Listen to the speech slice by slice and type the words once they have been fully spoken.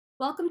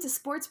Welcome to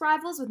Sports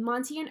Rivals with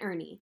Monty and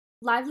Ernie.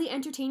 Lively,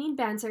 entertaining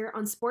banter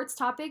on sports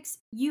topics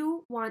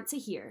you want to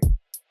hear.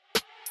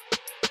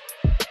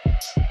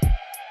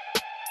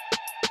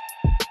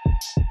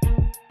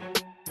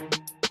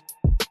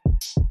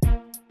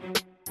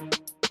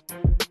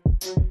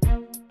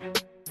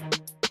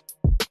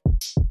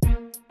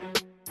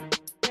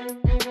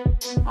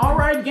 All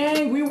right,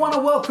 gang, we want to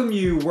welcome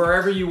you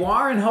wherever you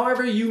are and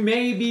however you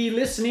may be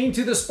listening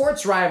to the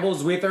Sports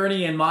Rivals with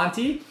Ernie and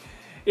Monty.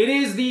 It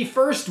is the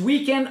first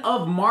weekend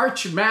of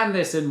March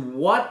Madness, and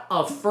what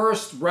a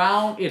first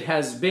round it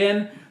has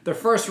been. The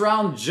first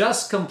round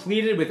just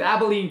completed with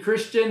Abilene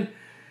Christian,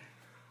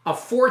 a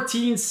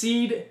 14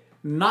 seed,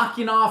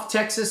 knocking off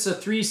Texas, a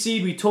 3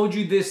 seed. We told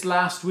you this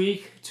last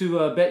week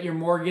to bet your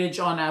mortgage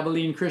on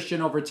Abilene Christian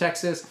over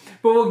Texas,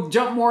 but we'll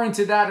jump more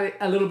into that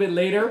a little bit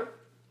later.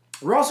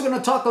 We're also going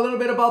to talk a little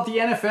bit about the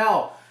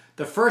NFL,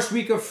 the first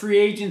week of free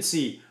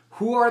agency.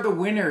 Who are the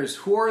winners?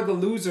 Who are the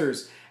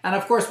losers? And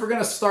of course, we're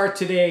going to start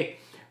today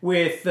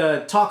with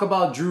talk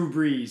about Drew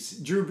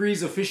Brees. Drew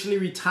Brees officially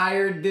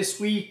retired this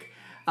week.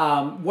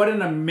 What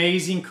an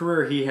amazing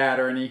career he had,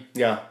 Ernie.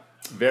 Yeah,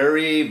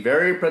 very,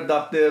 very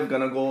productive.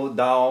 Going to go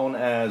down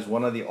as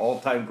one of the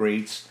all-time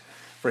greats.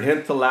 For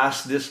him to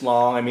last this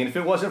long, I mean, if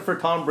it wasn't for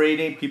Tom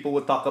Brady, people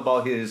would talk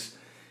about his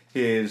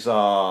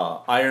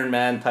Iron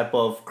Man type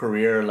of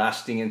career,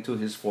 lasting into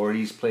his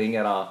 40s, playing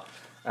at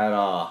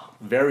a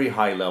very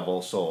high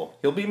level. So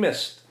he'll be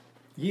missed.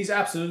 He's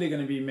absolutely going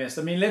to be missed.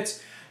 I mean,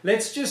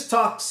 let's just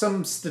talk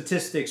some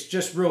statistics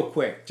just real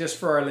quick, just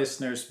for our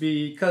listeners,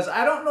 because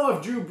I don't know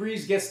if Drew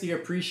Brees gets the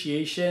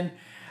appreciation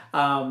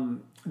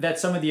that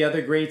some of the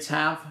other greats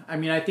have. I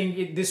mean, I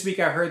think this week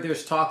I heard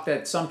there's talk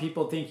that some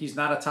people think he's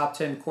not a top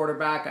 10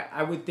 quarterback.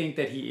 I would think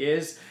that he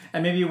is.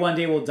 And maybe one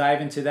day we'll dive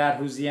into that,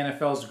 who's the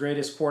NFL's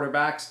greatest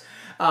quarterbacks.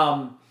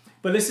 But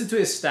listen to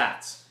his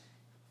stats.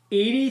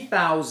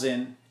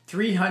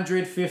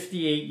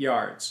 80,358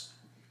 yards.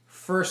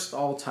 First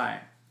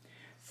all-time.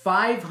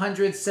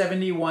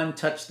 571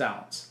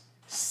 touchdowns.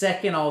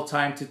 Second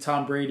all-time to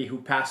Tom Brady,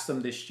 who passed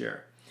him this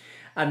year.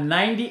 A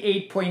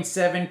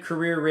 98.7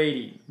 career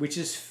rating, which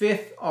is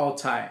fifth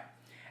all-time.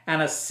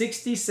 And a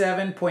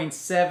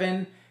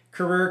 67.7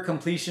 career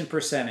completion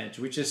percentage,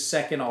 which is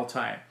second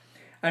all-time.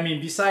 I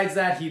mean, besides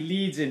that, he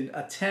leads in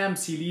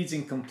attempts, he leads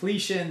in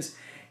completions.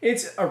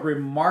 It's a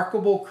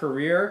remarkable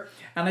career.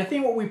 And I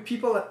think what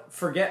people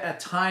forget at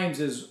times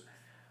is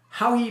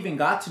how he even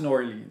got to New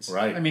Orleans.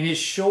 Right. I mean, his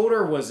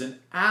shoulder was an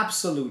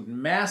absolute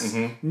mess.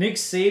 Mm-hmm. Nick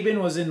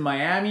Saban was in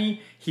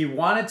Miami. He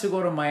wanted to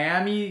go to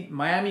Miami.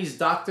 Miami's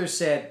doctor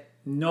said,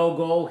 no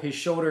go, his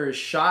shoulder is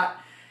shot.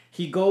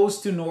 He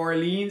goes to New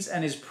Orleans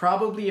and is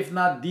probably, if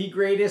not the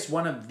greatest,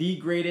 one of the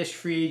greatest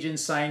free agent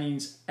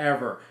signings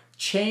ever.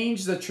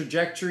 Changed the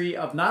trajectory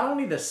of not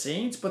only the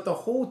Saints, but the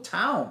whole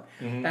town,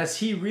 as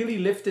he really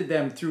lifted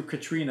them through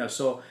Katrina.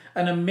 So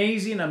an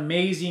amazing,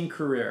 amazing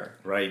career.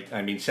 Right.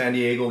 I mean, San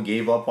Diego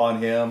gave up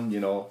on him,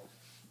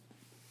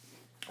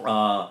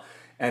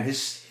 and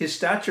his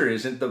stature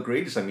isn't the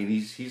greatest. I mean,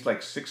 he's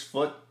like 6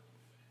 foot,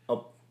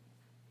 up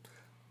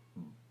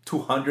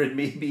 200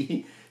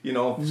 maybe,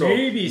 So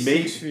maybe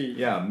 6 feet.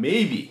 Yeah,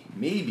 maybe.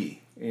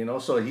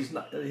 So he's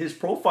not. His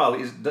profile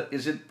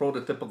isn't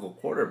prototypical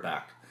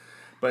quarterback.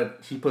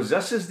 But he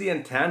possesses the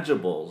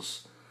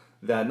intangibles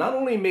that not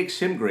only makes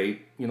him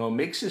great,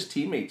 makes his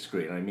teammates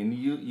great. I mean,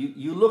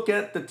 you look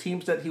at the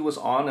teams that he was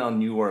on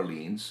New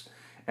Orleans,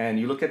 and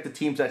you look at the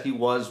teams that he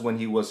was when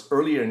he was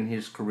earlier in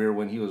his career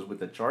when he was with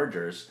the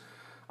Chargers.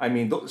 I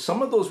mean,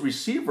 some of those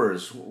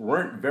receivers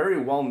weren't very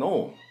well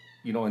known,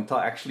 until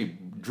actually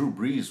Drew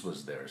Brees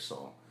was there.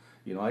 So,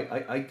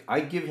 I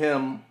give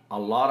him a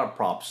lot of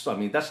props. I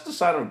mean, that's the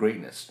sign of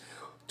greatness.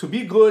 To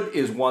be good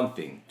is one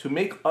thing. To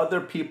make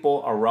other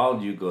people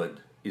around you good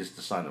is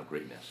the sign of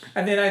greatness.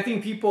 And then I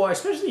think people,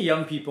 especially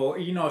young people,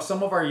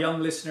 some of our young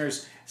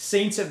listeners,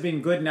 Saints have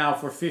been good now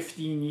for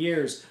 15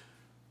 years.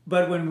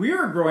 But when we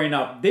were growing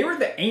up, they were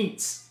the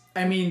Aints.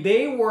 I mean,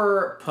 they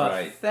were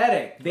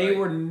pathetic. Right. They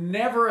were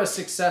never a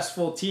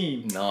successful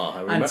team. No, I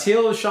remember.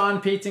 Until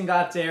Sean Payton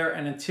got there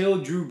and until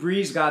Drew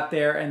Brees got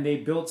there and they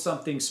built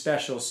something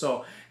special.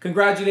 So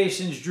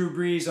congratulations, Drew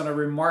Brees, on a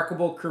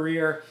remarkable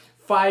career.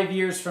 5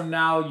 years from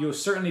now, you'll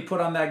certainly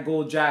put on that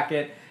gold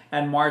jacket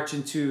and march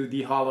into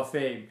the Hall of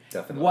Fame.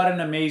 Definitely. What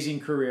an amazing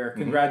career.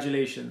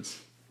 Congratulations.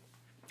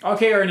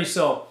 Okay, Ernie,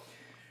 so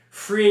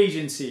free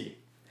agency.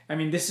 I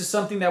mean, this is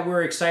something that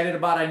we're excited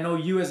about. I know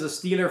you as a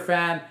Steeler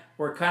fan,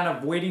 we're kind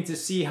of waiting to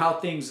see how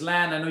things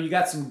land. I know you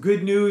got some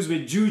good news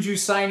with Juju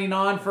signing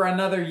on for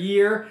another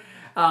year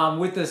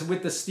with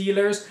the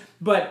Steelers.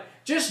 But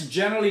just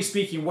generally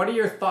speaking, what are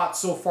your thoughts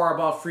so far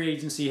about free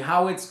agency,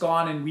 how it's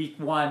gone in week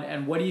one,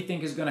 and what do you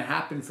think is going to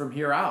happen from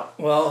here out?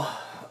 Well,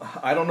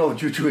 I don't know if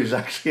Juju is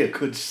actually a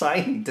good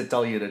signing, to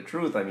tell you the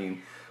truth. I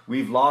mean,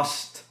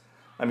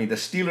 the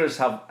Steelers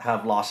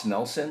have lost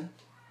Nelson.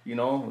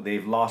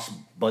 They've lost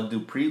Bud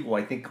Dupree, who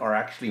I think are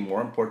actually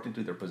more important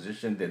to their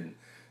position than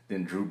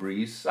Drew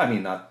Brees. I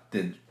mean, not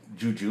than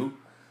Juju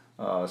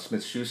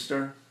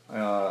Smith-Schuster.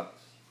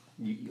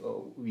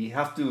 we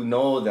have to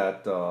know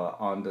that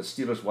on the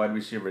Steelers wide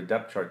receiver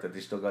depth chart that they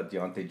still got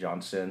Deontay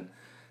Johnson,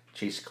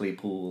 Chase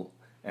Claypool,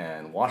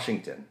 and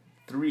Washington.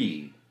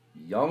 3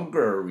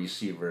 younger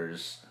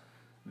receivers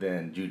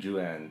than Juju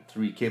and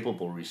 3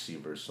 capable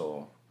receivers.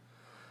 So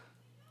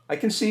I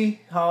can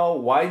see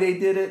why they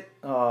did it,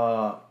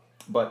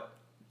 but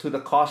to the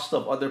cost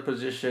of other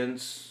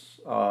positions,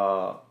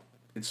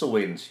 it's a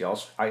wait and see.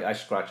 I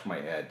scratch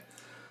my head.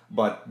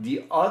 But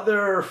the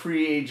other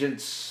free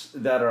agents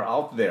that are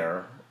out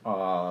there,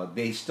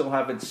 they still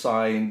haven't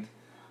signed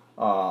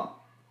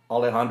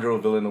Alejandro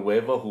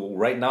Villanueva, who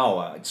right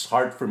now, it's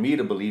hard for me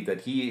to believe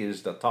that he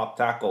is the top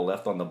tackle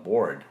left on the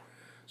board.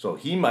 So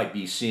he might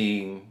be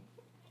seeing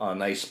a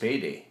nice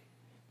payday,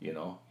 you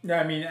know. Yeah,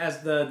 I mean,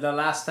 as the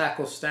last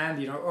tackle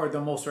standing, or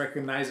the most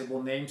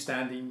recognizable name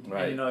standing,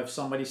 Right. you know, if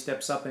somebody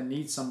steps up and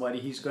needs somebody,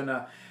 he's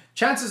gonna.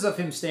 Chances of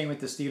him staying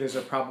with the Steelers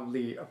are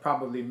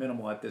probably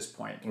minimal at this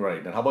point.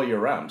 Right. And how about your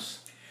Rams?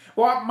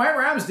 Well, my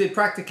Rams did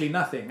practically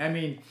nothing. I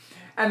mean,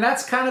 and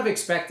that's kind of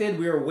expected.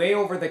 We were way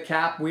over the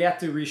cap. We had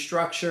to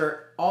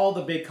restructure all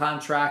the big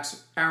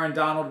contracts. Aaron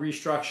Donald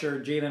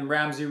restructured, Jalen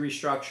Ramsey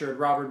restructured,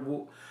 Robert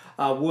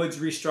Woods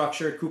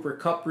restructured, Cooper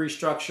Kupp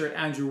restructured,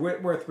 Andrew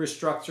Whitworth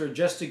restructured,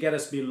 just to get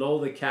us below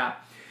the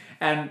cap.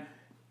 And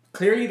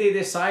clearly they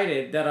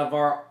decided that of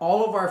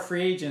all of our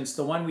free agents,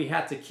 the one we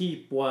had to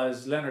keep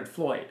was Leonard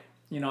Floyd.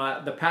 You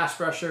know, the pass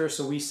rusher.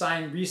 So we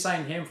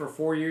re-signed him for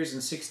 4 years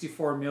and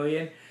 $64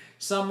 million.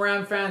 Some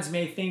Ram fans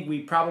may think we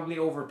probably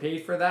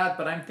overpaid for that,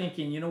 but I'm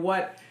thinking, you know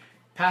what?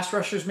 Pass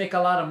rushers make a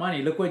lot of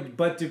money. Look what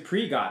Bud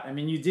Dupree got. I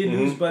mean, you did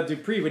lose Bud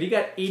Dupree, but he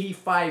got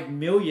 $85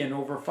 million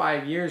over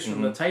 5 years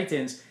from the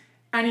Titans,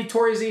 and he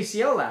tore his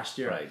ACL last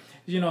year. Right.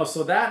 You know,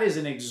 so that is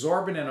an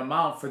exorbitant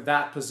amount for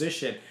that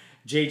position.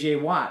 J.J.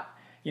 Watt,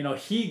 you know,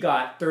 he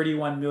got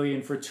 $31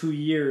 million for 2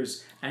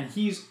 years, and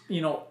he's,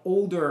 you know,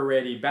 older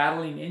already,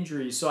 battling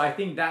injuries. So I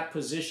think that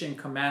position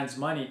commands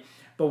money.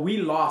 But we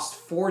lost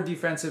 4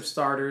 defensive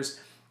starters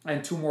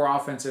and 2 more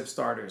offensive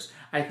starters.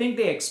 I think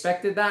they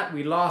expected that.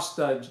 We lost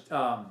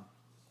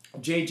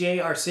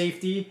JJ, our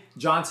safety,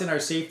 Johnson, our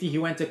safety. He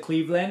went to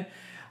Cleveland.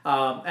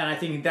 And I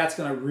think that's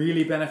going to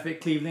really benefit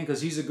Cleveland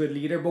because he's a good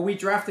leader. But we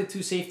drafted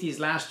 2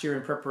 safeties last year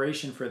in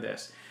preparation for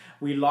this.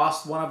 We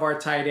lost one of our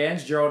tight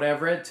ends, Gerald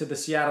Everett, to the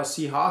Seattle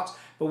Seahawks.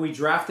 But we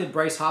drafted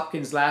Bryce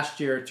Hopkins last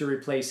year to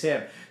replace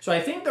him. So I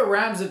think the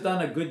Rams have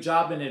done a good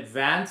job in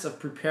advance of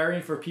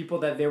preparing for people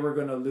that they were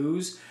going to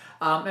lose.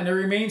 And it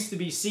remains to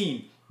be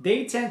seen.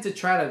 They tend to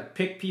try to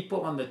pick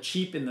people on the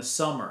cheap in the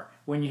summer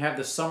when you have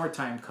the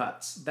summertime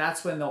cuts.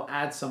 That's when they'll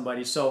add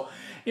somebody. So,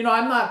 you know,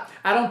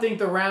 I don't think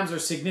the Rams are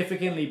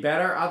significantly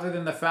better other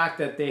than the fact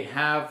that they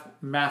have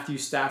Matthew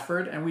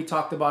Stafford. And we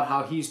talked about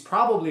how he's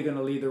probably going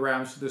to lead the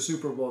Rams to the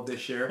Super Bowl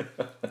this year.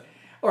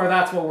 Or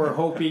that's what we're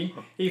hoping.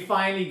 He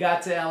finally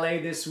got to LA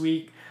this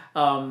week.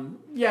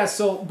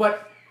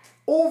 But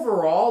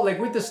overall, like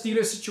with the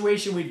Steelers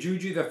situation with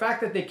Juju, the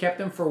fact that they kept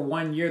him for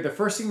 1 year, the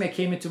first thing that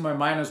came into my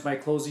mind was my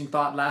closing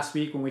thought last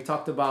week when we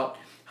talked about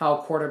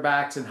how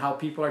quarterbacks and how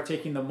people are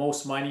taking the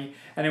most money.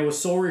 And it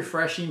was so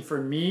refreshing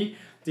for me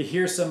to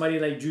hear somebody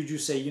like Juju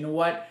say, you know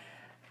what?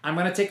 I'm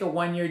going to take a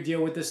 1 year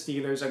deal with the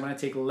Steelers. I'm going to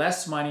take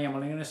less money. I'm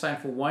only going to sign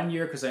for 1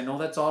 year because I know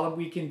that's all that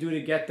we can do to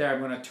get there. I'm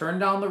going to turn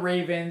down the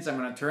Ravens. I'm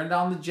going to turn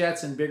down the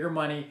Jets and bigger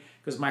money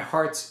because my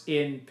heart's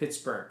in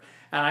Pittsburgh.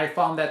 And I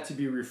found that to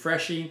be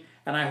refreshing,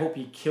 and I hope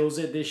he kills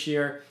it this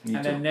year.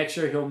 Then next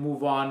year he'll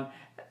move on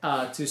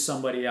to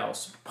somebody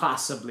else,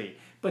 possibly.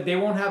 But they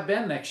won't have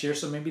Ben next year,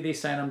 so maybe they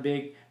sign him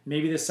big.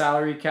 Maybe the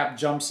salary cap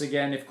jumps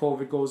again if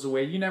COVID goes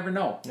away. You never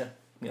know. Yeah.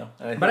 Yeah.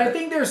 I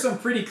think there's some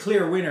pretty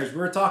clear winners. We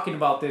were talking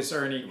about this,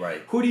 Ernie.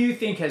 Right. Who do you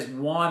think has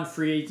won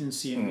free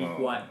agency in week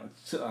 1?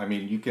 I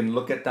mean, you can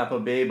look at Tampa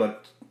Bay,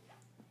 but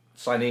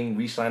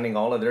re-signing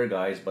all of their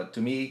guys. But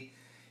to me,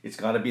 it's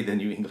got to be the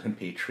New England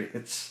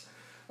Patriots.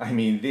 I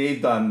mean,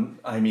 they've done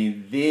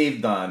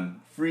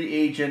free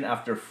agent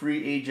after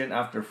free agent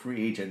after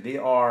free agent. They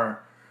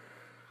are,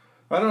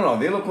 I don't know,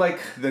 they look like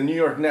the New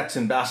York Nets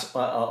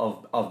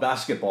of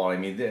basketball. I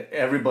mean,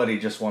 everybody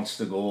just wants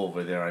to go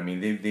over there. I mean,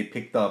 they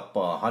picked up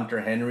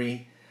Hunter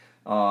Henry,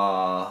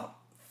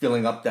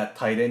 filling up that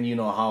tight end. You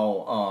know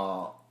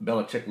how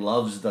Belichick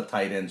loves the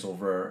tight ends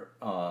over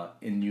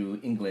in New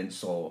England.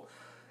 So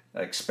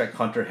I expect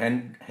Hunter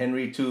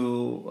Henry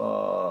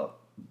to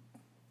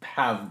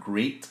have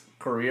great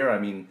career. I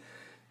mean,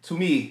 to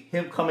me,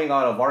 him coming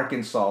out of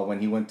Arkansas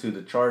when he went to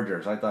the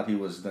Chargers, I thought he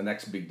was the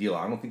next big deal.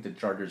 I don't think the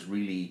Chargers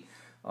really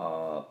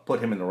put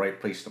him in the right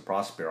place to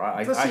prosper.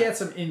 Plus he had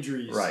some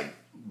injuries. Right.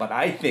 But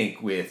I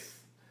think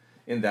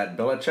in that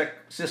Belichick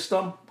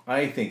system,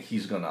 I think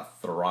he's going to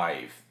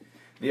thrive.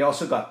 They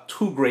also got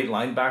 2 great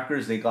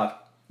linebackers. They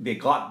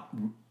got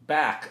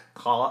back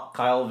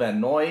Kyle Van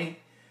Noy,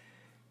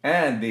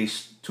 and they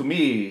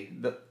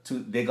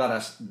got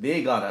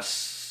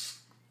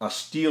a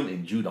steal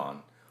in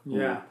Judon,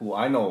 who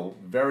I know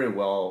very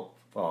well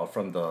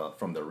from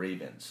the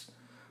Ravens.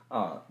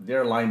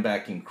 Their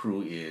linebacking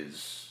crew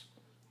is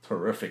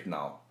terrific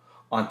now.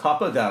 On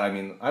top of that, I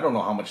mean, I don't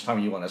know how much time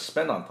you want to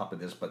spend on top of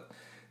this, but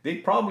they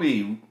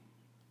probably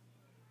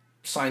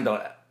signed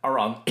out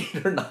around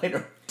 8 or 9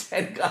 or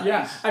 10 guys.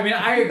 Yeah, I mean,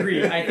 I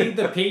agree. I think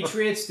the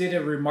Patriots did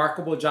a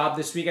remarkable job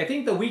this week. I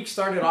think the week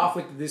started off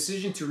with the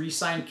decision to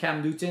re-sign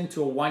Cam Newton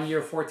to a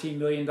 1-year, $14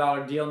 million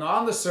deal. Now,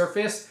 on the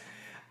surface,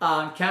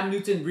 Cam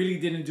Newton really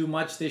didn't do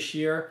much this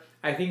year.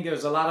 I think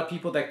there's a lot of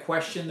people that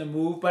question the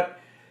move, but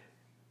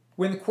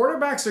when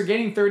quarterbacks are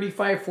getting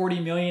 $35,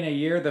 $40 million a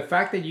year, the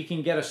fact that you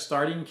can get a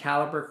starting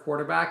caliber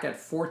quarterback at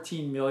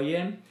 $14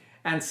 million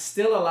and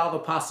still allow the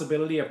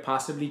possibility of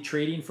possibly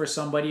trading for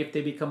somebody if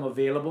they become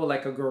available,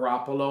 like a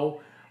Garoppolo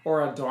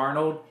or a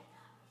Darnold,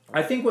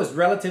 I think was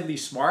relatively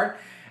smart.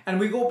 And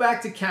we go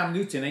back to Cam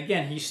Newton.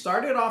 Again, he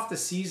started off the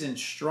season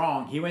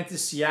strong. He went to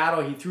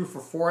Seattle. He threw for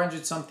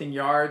 400-something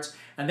yards.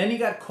 And then he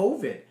got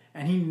COVID.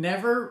 And he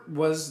never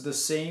was the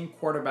same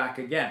quarterback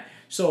again.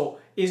 So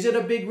is it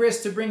a big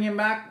risk to bring him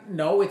back?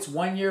 No, it's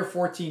 1 year,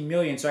 $14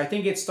 million. So I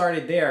think it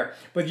started there.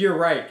 But you're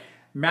right.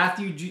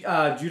 Matthew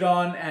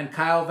Judon and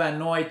Kyle Van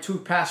Noy, 2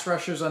 pass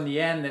rushers on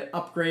the end that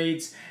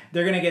upgrades.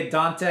 They're going to get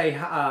Dante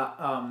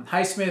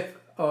Highsmith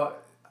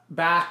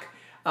back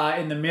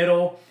in the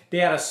middle. They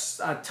had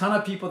a ton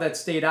of people that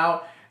stayed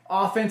out.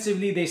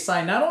 Offensively, they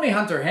signed not only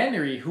Hunter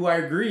Henry, who I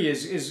agree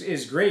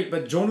is great,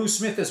 but Jonnu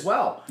Smith as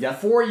well. Yeah.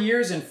 4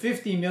 years and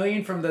 $50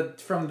 million from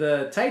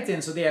the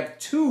Titans. So they have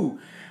 2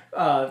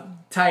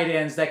 tight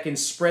ends that can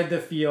spread the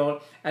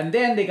field. And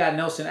then they got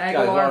Nelson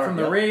Aguilar from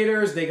the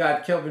Raiders. They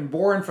got Kelvin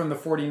Bourne from the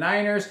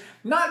 49ers.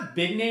 Not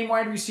big name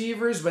wide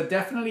receivers, but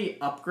definitely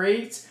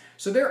upgrades.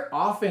 So their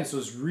offense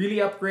was really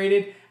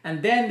upgraded.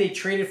 And then they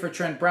traded for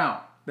Trent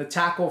Brown, the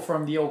tackle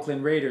from the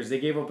Oakland Raiders. They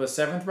gave up a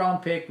 7th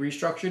round pick,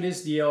 restructured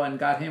his deal, and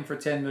got him for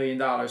 $10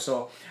 million.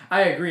 So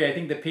I agree. I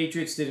think the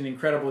Patriots did an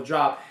incredible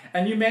job.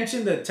 And you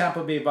mentioned the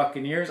Tampa Bay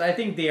Buccaneers. I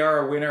think they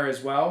are a winner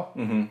as well.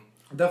 Mm-hmm.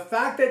 The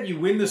fact that you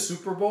win the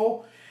Super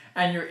Bowl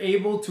and you're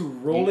able to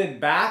roll it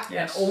back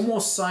and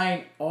almost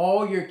sign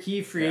all your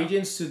key free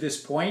agents to this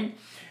point.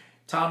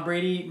 Tom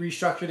Brady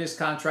restructured his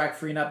contract,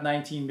 freeing up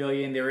 $19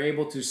 million. They were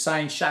able to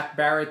sign Shaq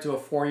Barrett to a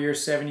 4-year,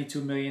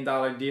 $72 million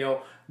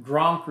deal.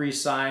 Gronk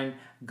re-signed.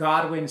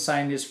 Godwin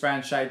signed his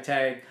franchise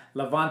tag.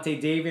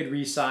 Levante David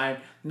re-signed.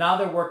 Now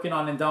they're working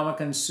on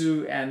Ndamukong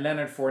Suh and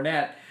Leonard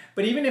Fournette.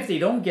 But even if they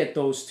don't get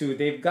those 2,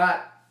 they've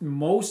got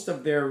most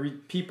of their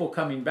people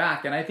coming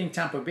back. And I think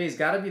Tampa Bay's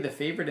got to be the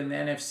favorite in the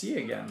NFC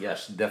again.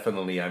 Yes,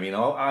 definitely. I mean,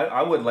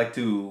 I would like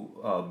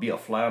to be a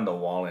fly on the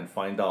wall and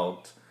find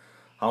out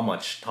how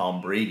much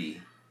Tom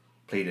Brady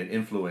played an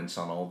influence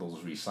on all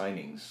those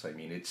re-signings. I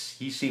mean,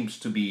 he seems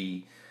to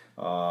be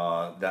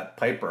that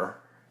piper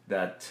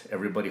that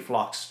everybody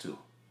flocks to.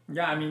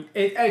 Yeah, I mean,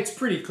 it's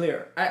pretty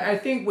clear. I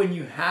think when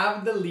you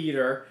have the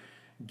leader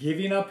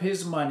giving up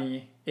his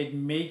money, it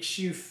makes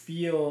you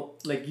feel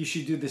like you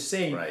should do the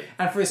same. Right.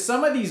 And for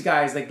some of these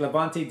guys, like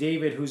Levante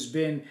David,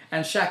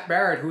 and Shaq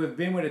Barrett, who have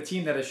been with a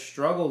team that has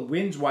struggled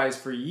wins-wise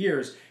for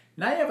years,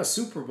 now you have a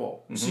Super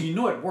Bowl. Mm-hmm. So you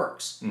know it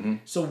works. Mm-hmm.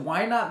 So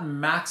why not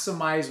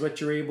maximize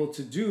what you're able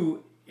to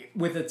do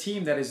with a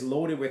team that is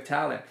loaded with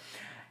talent?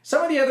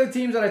 Some of the other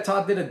teams that I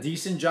thought did a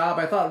decent job,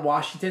 I thought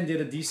Washington did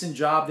a decent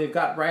job. They've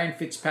got Ryan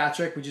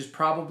Fitzpatrick, which is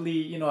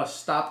probably, a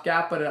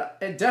stopgap, but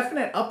a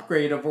definite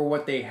upgrade over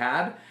what they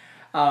had.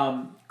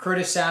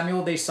 Curtis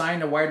Samuel, they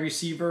signed a wide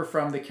receiver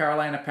from the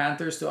Carolina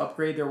Panthers to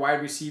upgrade their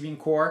wide receiving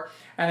core.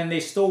 And then they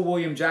stole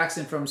William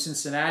Jackson from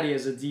Cincinnati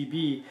as a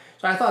DB.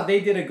 So I thought they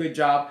did a good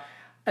job.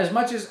 As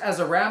much as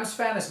a Rams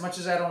fan, as much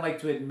as I don't like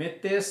to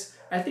admit this,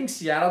 I think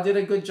Seattle did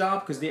a good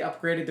job because they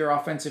upgraded their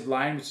offensive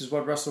line, which is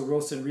what Russell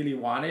Wilson really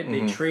wanted.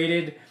 Mm-hmm. They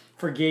traded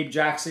for Gabe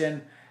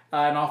Jackson,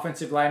 an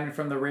offensive lineman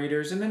from the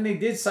Raiders. And then they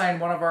did sign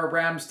one of our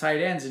Rams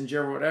tight ends in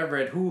Gerald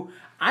Everett, who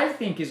I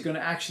think is going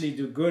to actually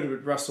do good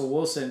with Russell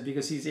Wilson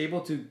because he's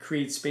able to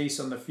create space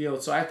on the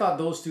field. So I thought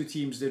those 2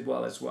 teams did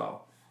well as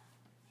well.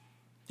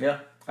 Yeah,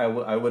 I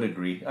would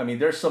agree. I mean,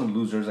 there's some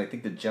losers. I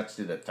think the Jets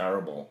did a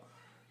terrible.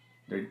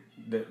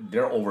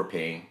 They're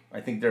overpaying.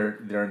 I think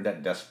they're in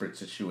that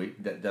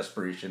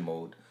desperation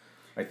mode.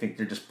 I think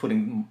they're just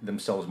putting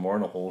themselves more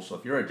in a hole. So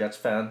if you're a Jets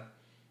fan,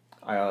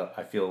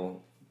 I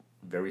feel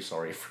very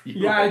sorry for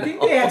you. Yeah, I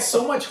think they had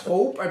so much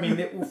hope. I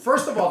mean,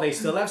 first of all, they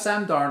still have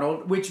Sam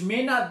Darnold, which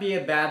may not be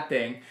a bad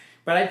thing.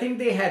 But I think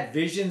they had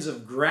visions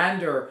of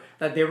grandeur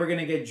that they were going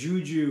to get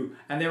Juju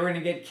and they were going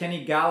to get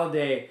Kenny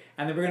Galladay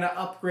and they were going to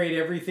upgrade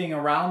everything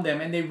around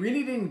them. And they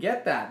really didn't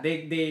get that.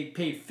 They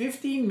paid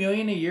 $15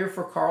 million a year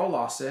for Carl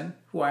Lawson,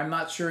 who I'm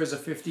not sure is a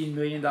 $15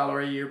 million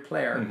a year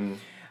player.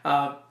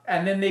 Mm-hmm.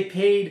 And then they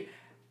paid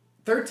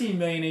 $13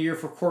 million a year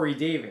for Corey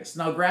Davis.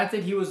 Now,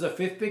 granted, he was the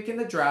 5th pick in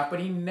the draft, but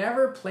he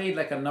never played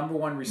like a number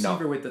 1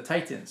 receiver with the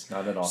Titans.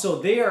 Not at all. So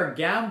they are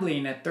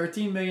gambling at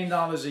 $13 million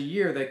a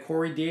year that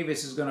Corey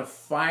Davis is going to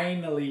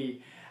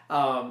finally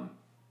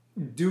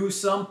do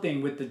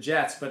something with the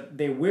Jets. But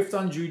they whiffed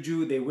on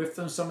Juju. They whiffed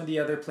on some of the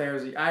other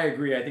players. I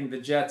agree. I think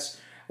the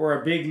Jets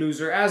were a big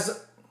loser,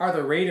 as are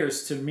the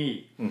Raiders to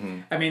me. Mm-hmm.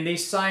 I mean, they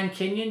signed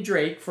Kenyon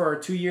Drake for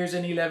 2 years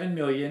and $11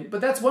 million,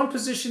 but that's one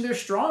position they're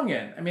strong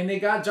in. I mean, they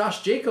got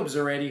Josh Jacobs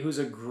already, who's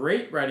a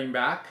great running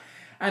back.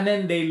 And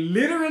then they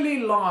literally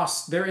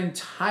lost their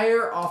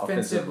entire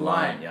offensive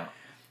line. Yeah.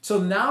 So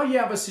now you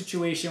have a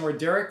situation where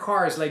Derek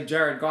Carr is like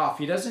Jared Goff.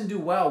 He doesn't do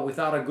well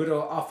without a good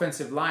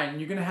offensive line. And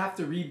you're going to have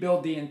to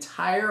rebuild the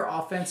entire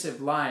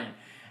offensive line.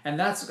 And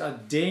that's a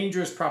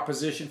dangerous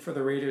proposition for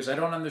the Raiders. I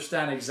don't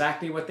understand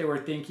exactly what they were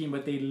thinking,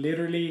 but they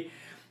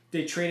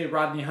traded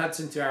Rodney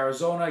Hudson to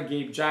Arizona,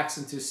 Gabe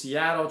Jackson to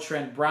Seattle,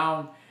 Trent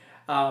Brown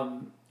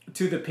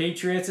to the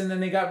Patriots, and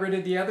then they got rid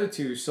of the other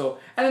two. So,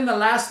 and then the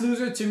last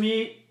loser to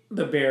me,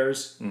 the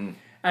Bears.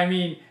 I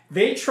mean,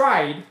 they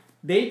tried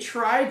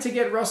to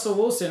get Russell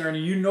Wilson, and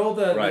you know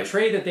the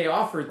trade that they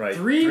offered. Right.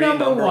 Three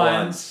number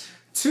ones,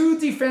 2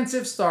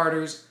 defensive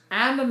starters,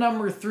 and a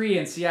number 3,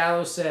 and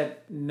Seattle said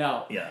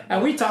no. Yeah,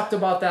 and we talked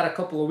about that a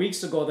couple of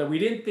weeks ago, that we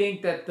didn't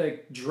think that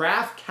the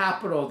draft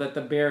capital that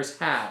the Bears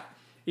have,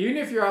 even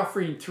if you're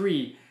offering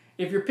 3,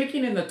 if you're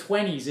picking in the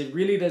 20s, it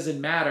really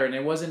doesn't matter, and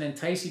it wasn't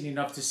enticing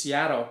enough to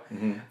Seattle.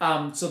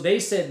 So they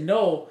said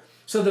no.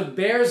 So the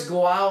Bears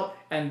go out,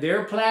 and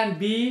their plan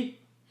B,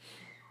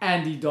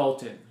 Andy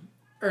Dalton.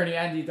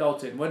 Andy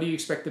Dalton. What do you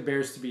expect the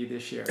Bears to be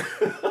this year?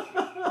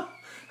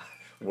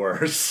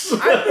 Worse.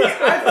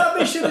 I thought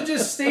they should have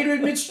just stayed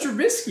with Mitch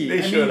Trubisky.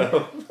 They should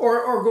have.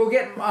 Or go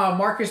get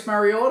Marcus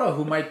Mariota,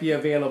 who might be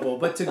available.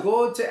 But to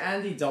go to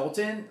Andy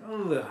Dalton,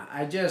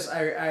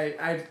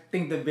 I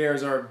think the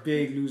Bears are a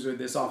big loser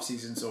this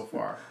offseason so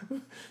far.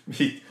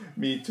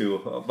 Me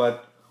too.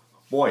 But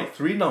boy,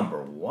 3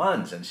 number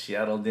ones, and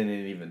Seattle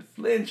didn't even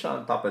flinch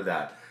on top of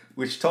that,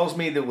 which tells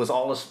me that it was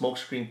all a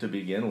smokescreen to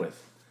begin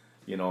with.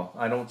 You know,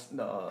 I don't.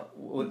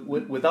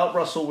 Without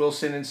Russell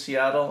Wilson in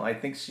Seattle, I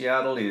think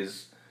Seattle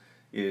is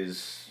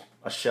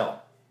a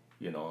shell.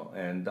 You know,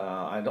 and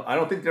I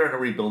don't think they're in a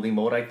rebuilding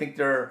mode. I think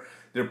they're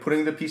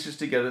putting the pieces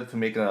together to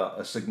make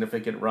a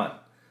significant run.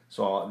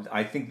 So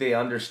I think they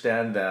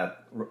understand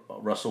that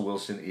Russell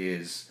Wilson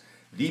is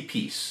the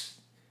piece,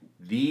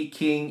 the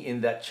king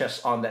in that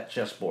on that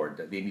chessboard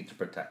that they need to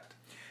protect.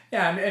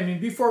 Yeah, I mean,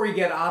 before we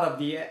get out of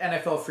the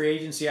NFL free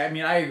agency, I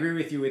mean, I agree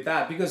with you with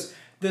that, because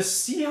the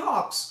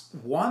Seahawks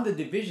won the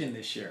division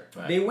this year.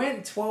 Right. They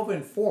went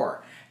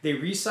 12-4. They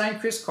re-signed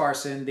Chris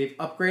Carson. They've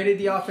upgraded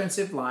the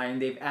offensive line.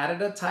 They've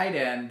added a tight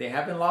end. They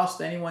haven't lost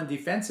anyone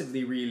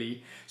defensively,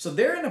 really. So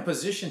they're in a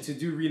position to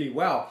do really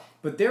well.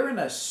 But they're in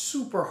a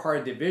super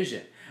hard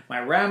division.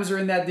 My Rams are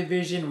in that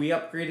division. We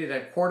upgraded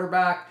at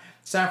quarterback.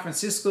 San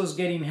Francisco's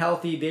getting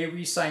healthy. They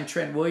re-signed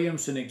Trent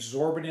Williams to an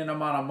exorbitant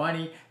amount of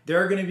money.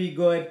 They're going to be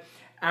good.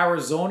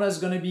 Arizona's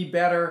going to be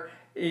better.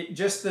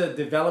 Just the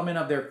development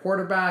of their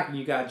quarterback, and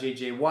you got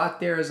J.J. Watt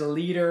there as a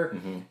leader.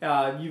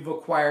 You've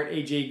acquired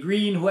A.J.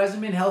 Green, who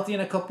hasn't been healthy in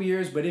a couple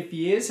years, but if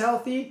he is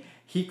healthy,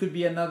 he could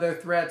be another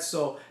threat.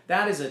 So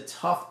that is a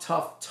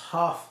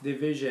tough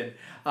division.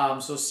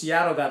 So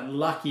Seattle got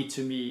lucky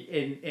to me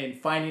in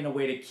finding a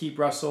way to keep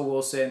Russell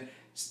Wilson,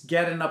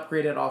 get an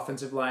upgraded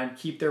offensive line,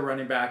 keep their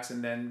running backs,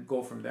 and then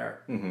go from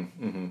there.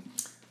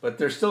 But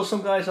there's still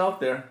some guys out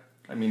there.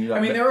 I mean,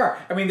 there are.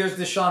 I mean, there's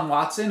Deshaun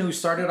Watson, who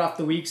started off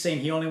the week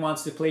saying he only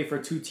wants to play for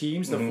 2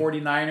 teams, the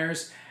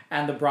 49ers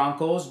and the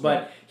Broncos,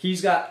 but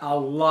he's got a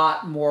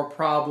lot more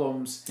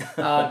problems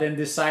than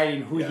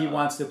deciding who he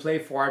wants to play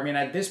for. I mean,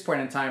 at this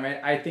point in time,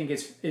 I think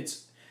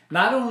it's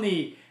not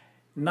only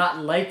not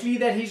likely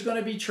that he's going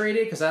to be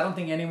traded, because I don't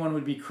think anyone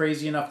would be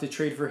crazy enough to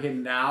trade for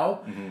him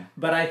now,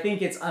 but I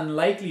think it's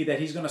unlikely that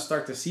he's going to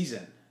start the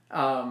season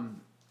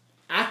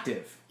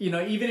active. You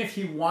know, even if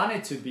he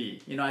wanted to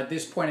be, you know, at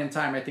this point in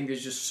time, I think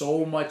there's just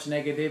so much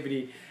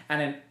negativity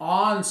and an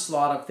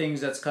onslaught of things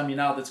that's coming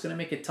out that's going to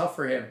make it tough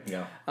for him.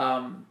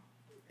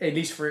 At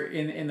least for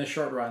in the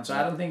short run. So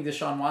I don't think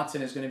Deshaun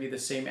Watson is going to be the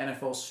same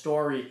NFL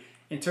story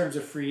in terms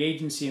of free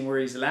agency and where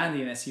he's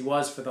landing as he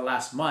was for the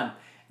last month.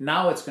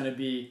 Now it's going to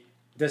be,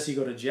 does he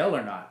go to jail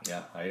or not?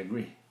 Yeah, I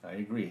agree.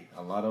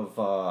 A lot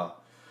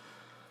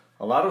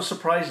of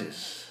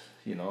surprises.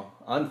 You know,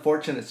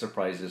 unfortunate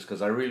surprises,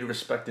 because I really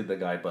respected the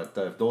guy. But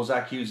if those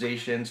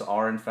accusations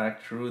are in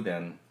fact true,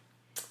 then,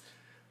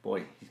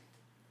 boy,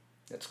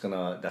 that's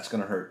gonna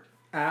hurt.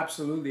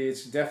 Absolutely,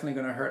 it's definitely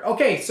gonna hurt.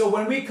 Okay, so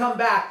when we come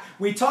back,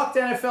 we talked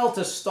NFL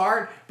to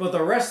start, but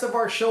the rest of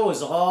our show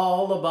is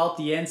all about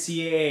the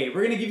NCAA.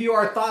 We're gonna give you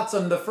our thoughts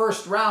on the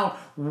first round.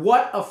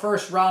 What a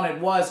first round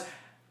it was.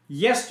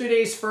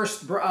 Yesterday's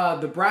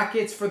the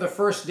brackets for the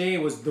first day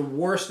was the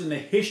worst in the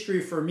history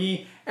for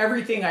me.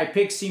 Everything I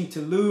picked seemed to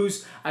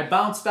lose. I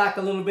bounced back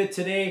a little bit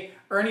today.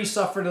 Ernie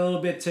suffered a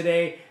little bit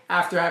today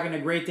after having a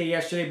great day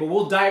yesterday, but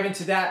we'll dive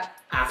into that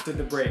after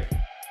the break.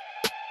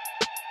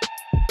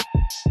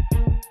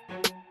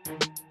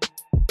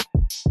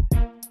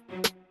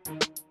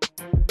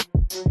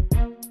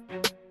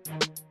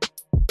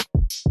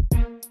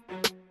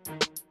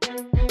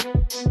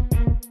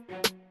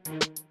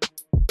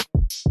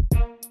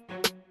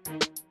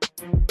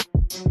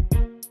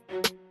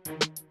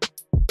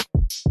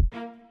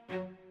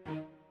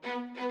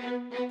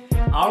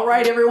 All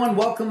right, everyone,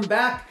 welcome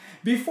back.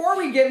 Before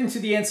we get into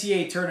the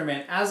NCAA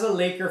tournament, as a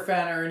Laker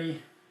fan,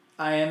 Ernie,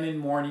 I am in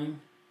mourning.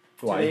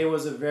 Why? Today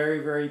was a very,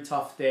 very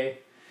tough day.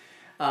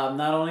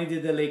 Not only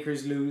did the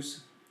Lakers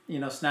lose,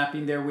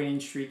 snapping their winning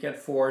streak at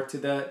 4 to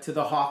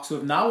the Hawks, who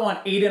have now won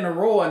 8 in a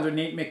row under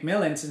Nate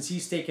McMillan since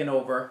he's taken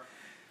over.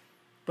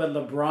 But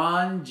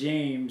LeBron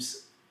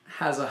James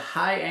has a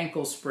high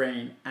ankle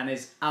sprain and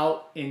is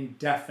out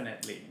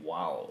indefinitely.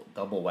 Wow,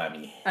 double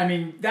whammy. I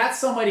mean, that's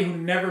somebody who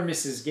never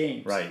misses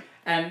games. Right.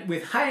 And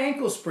with high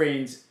ankle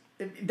sprains,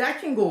 that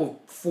can go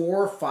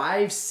 4,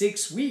 5,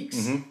 6 weeks.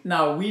 Mm-hmm.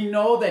 Now, we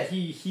know that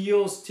he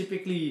heals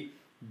typically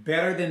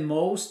better than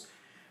most,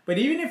 but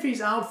even if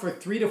he's out for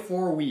 3 to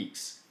 4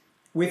 weeks,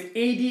 with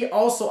AD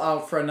also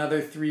out for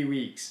another 3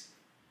 weeks,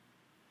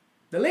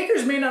 the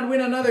Lakers may not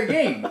win another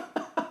game.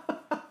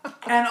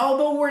 And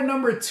although we're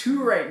number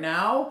 2 right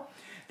now,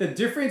 the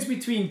difference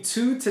between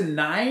 2 to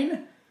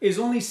 9 is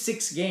only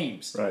 6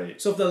 games.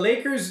 Right. So if the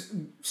Lakers,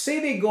 say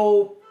they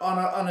go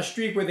on a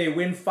streak where they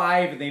win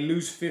 5 and they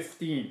lose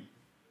 15,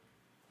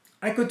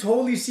 I could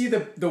totally see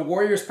the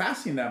Warriors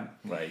passing them.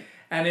 Right.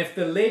 And if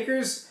the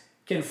Lakers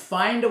can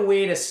find a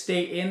way to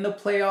stay in the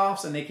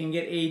playoffs and they can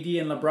get AD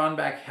and LeBron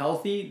back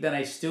healthy, then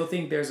I still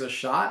think there's a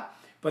shot.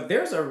 But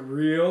there's a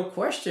real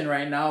question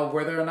right now of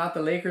whether or not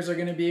the Lakers are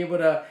going to be able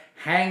to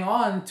hang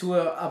on to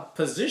a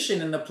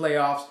position in the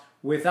playoffs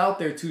without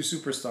their 2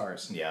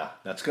 superstars. Yeah,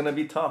 that's going to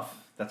be tough.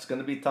 That's going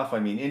to be tough. I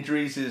mean,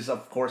 injuries is,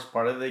 of course,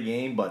 part of the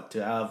game, but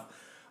to have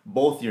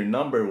both your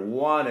number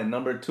 1 and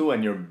number 2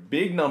 and your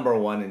big number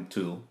 1 and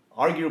 2,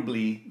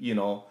 arguably,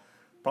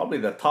 probably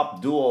the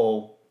top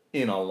duo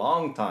in a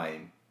long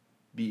time,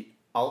 be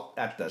out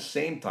at the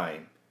same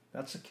time,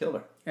 that's a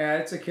killer. Yeah,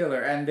 it's a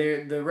killer. And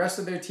the rest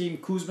of their team,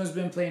 Kuzma's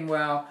been playing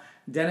well.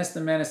 Dennis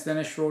the Menace,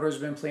 Dennis Schroeder's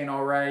been playing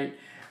all right.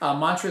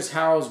 Montrezl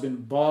Harrell's been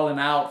balling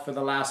out for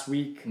the last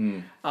week.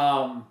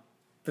 But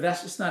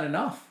that's just not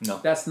enough. No.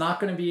 That's not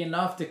going to be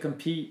enough to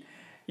compete.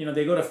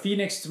 They go to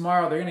Phoenix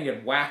tomorrow. They're going to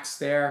get waxed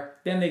there.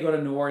 Then they go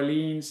to New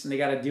Orleans, and they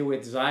got to deal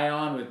with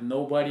Zion, with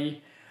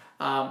nobody.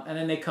 And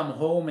then they come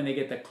home, and they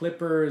get the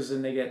Clippers,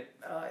 and they get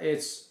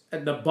it's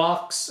the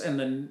Bucks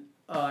and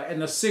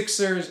the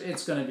Sixers.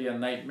 It's going to be a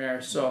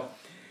nightmare. So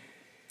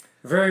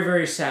very,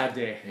 very sad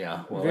day.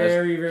 Yeah. Well,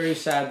 very, very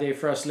sad day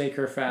for us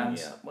Laker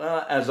fans. Yeah.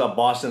 Well, as a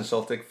Boston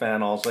Celtic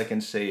fan, all I can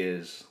say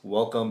is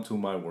welcome to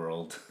my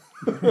world.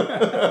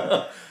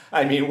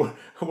 I mean,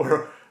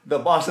 we're the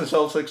Boston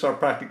Celtics are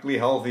practically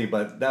healthy,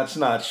 but that's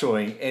not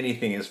showing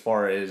anything as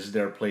far as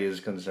their play is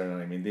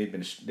concerned. I mean, they've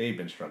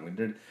been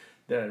struggling.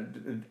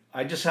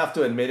 I just have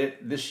to admit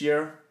it. This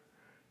year,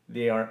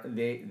 they are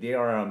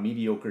a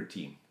mediocre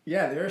team.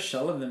 Yeah, they're a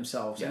shell of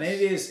themselves, Yes. and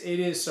it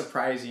is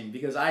surprising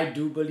because I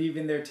do believe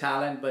in their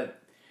talent, but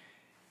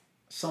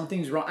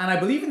something's wrong. And I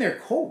believe in their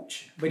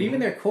coach, but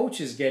even their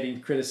coach is getting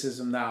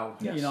criticism now.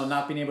 Yes.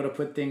 Not being able to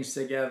put things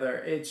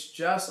together. It's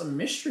just a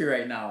mystery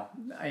right now.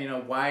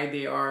 Why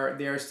they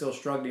are still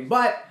struggling.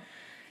 But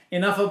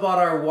enough about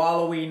our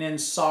wallowing in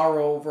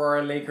sorrow over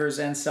our Lakers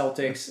and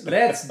Celtics.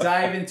 Let's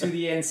dive into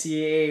the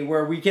NCAA,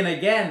 where we can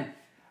again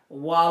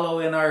wallow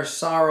in our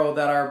sorrow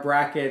that our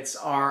brackets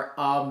are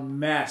a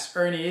mess.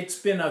 Ernie, it's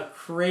been a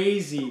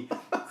crazy,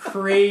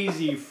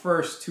 crazy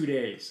first 2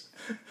 days.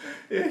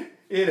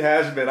 It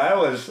has been. I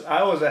was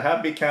a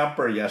happy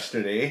camper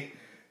yesterday.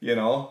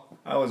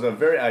 I was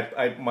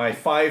my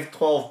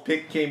 5-12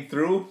 pick came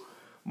through.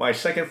 My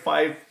second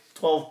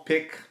 5-12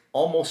 pick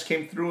almost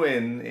came through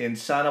in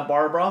Santa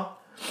Barbara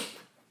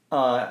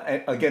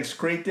against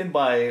Creighton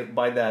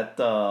by that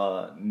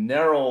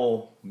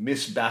narrow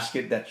missed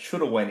basket that should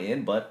have went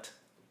in, but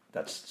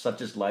that's such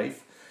is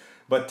life.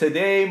 But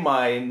today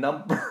my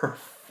number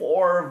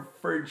 4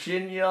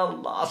 Virginia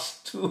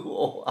lost to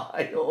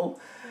Ohio,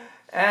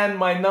 and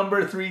my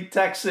number 3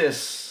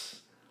 Texas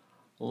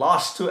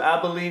lost to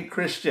Abilene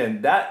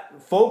Christian.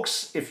 That,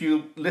 folks, if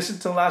you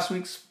listened to last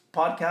week's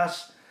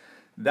podcast,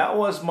 that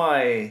was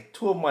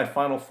 2 of my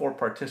Final Four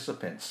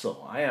participants.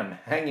 So I am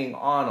hanging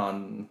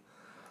on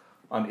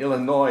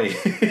Illinois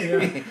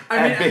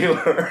and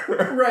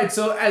Baylor. Right.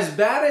 So as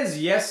bad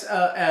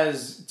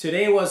as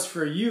today was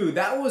for you,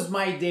 that was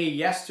my day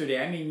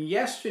yesterday. I mean,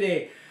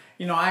 yesterday,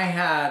 I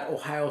had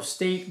Ohio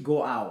State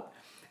go out.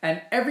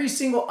 And every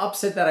single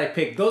upset that I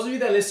picked, those of you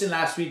that listened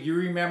last week, you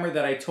remember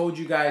that I told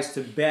you guys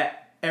to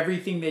bet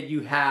everything that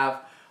you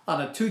have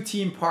on a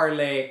 2-team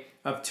parlay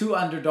of 2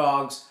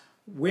 underdogs,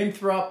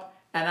 Winthrop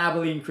and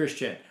Abilene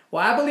Christian.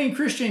 Well, Abilene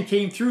Christian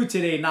came through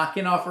today,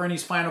 knocking off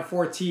Ernie's Final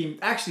 4 team,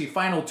 actually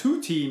Final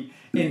 2 team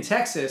in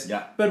Texas.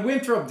 Yeah. But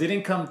Winthrop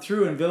didn't come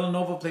through, and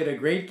Villanova played a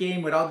great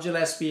game without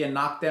Gillespie and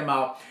knocked them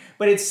out.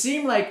 But it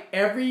seemed like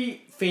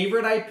every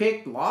favorite I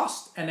picked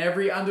lost, and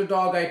every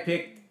underdog I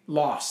picked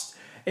lost.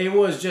 It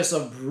was just a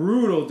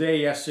brutal day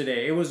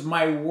yesterday. It was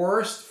my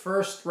worst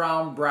first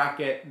round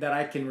bracket that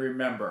I can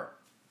remember.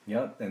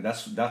 Yeah, and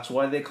that's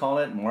why they call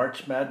it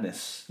March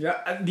Madness.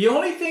 Yeah, the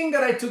only thing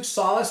that I took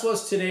solace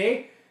was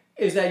today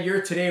is that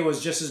your today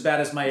was just as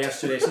bad as my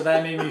yesterday, so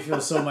that made me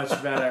feel so much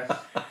better.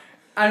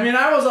 I mean,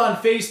 I was on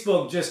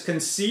Facebook just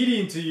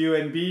conceding to you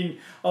and being,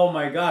 oh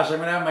my gosh, I'm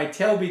going to have my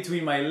tail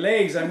between my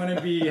legs. I'm going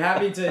to be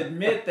having to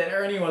admit that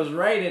Ernie was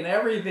right in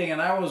everything and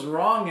I was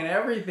wrong in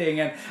everything.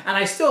 And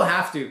I still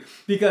have to,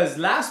 because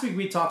last week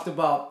we talked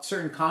about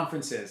certain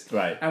conferences.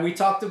 Right. And we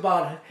talked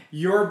about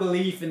your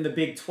belief in the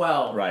Big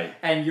 12. Right.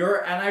 And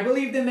I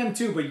believed in them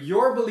too, but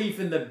your belief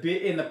in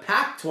the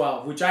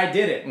Pac-12, which I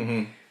didn't.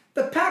 Mm-hmm.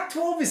 The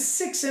Pac-12 is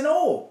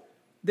 6-0.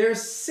 They're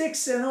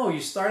 6-0.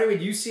 You started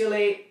with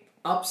UCLA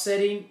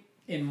upsetting,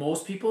 in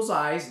most people's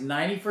eyes,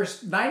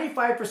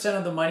 95%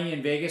 of the money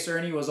in Vegas,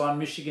 Ernie, was on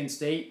Michigan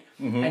State,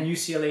 and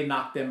UCLA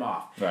knocked them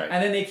off. Right.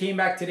 And then they came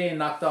back today and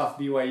knocked off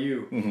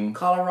BYU.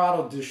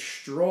 Colorado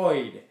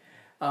destroyed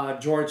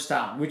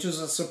Georgetown, which was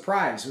a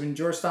surprise when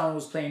Georgetown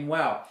was playing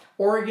well.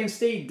 Oregon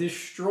State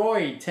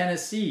destroyed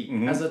Tennessee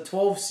as a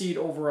 12 seed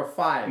over a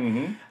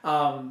 5.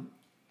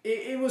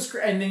 It was,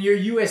 and then your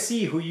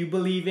USC, who you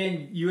believe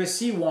in,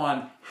 USC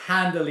won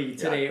handily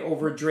today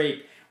over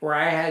Drake, where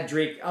I had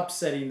Drake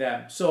upsetting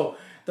them. So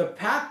the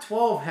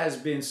Pac-12 has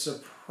been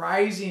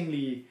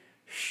surprisingly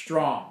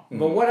strong.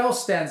 But what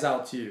else stands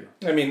out to you?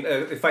 I mean,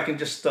 if I can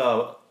just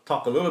talk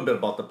a little bit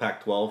about the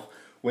Pac-12.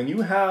 When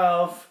you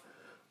have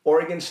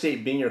Oregon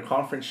State being your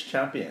conference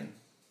champion,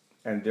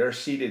 and they're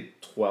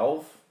seeded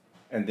 12,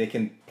 and they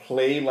can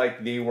play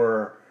like they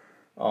were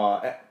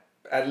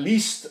at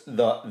least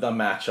the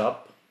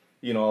matchup,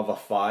 of a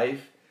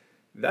 5,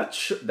 that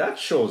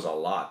shows a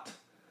lot.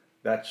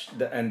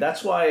 And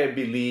that's why I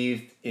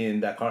believed in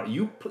that.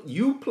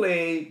 You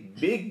play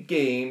big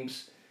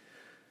games,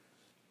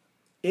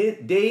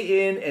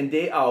 day in and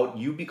day out.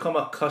 You become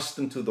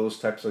accustomed to those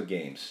types of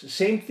games.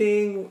 Same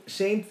thing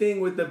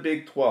with the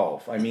Big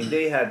 12. I mean,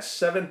 they had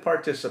 7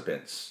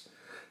 participants.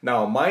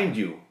 Now, mind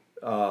you,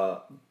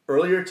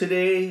 earlier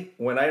today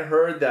when I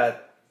heard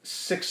that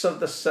 6 of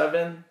the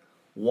 7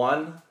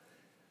 won,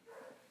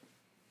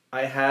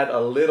 I had a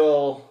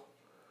little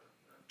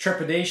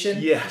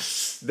trepidation.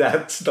 Yes,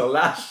 that's the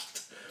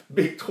last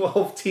Big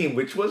 12 team,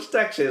 which was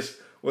Texas,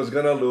 was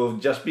going to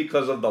lose just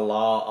because of the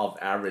law of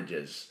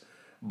averages.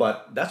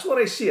 But that's what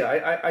I see.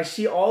 I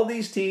see all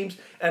these teams,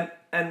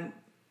 and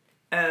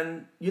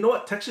you know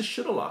what? Texas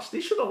should have lost.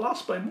 They should have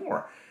lost by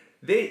more.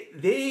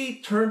 They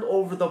turned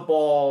over the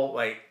ball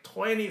like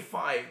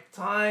 25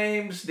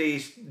 times.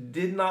 They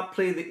did not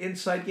play the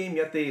inside game,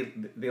 yet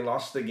they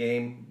lost the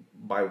game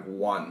by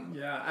 1.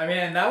 Yeah, I mean,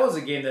 and that was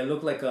a game that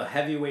looked like a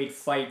heavyweight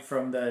fight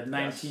from the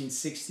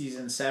 1960s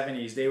and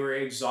 70s. They were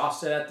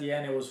exhausted at the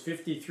end. It was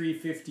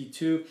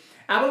 53-52.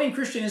 Abilene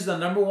Christian is the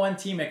number 1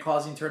 team at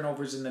causing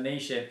turnovers in the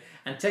nation,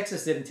 and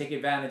Texas didn't take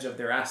advantage of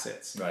their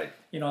assets. Right.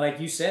 Like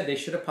you said, they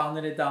should have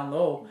pounded it down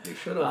low. They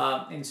should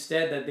have.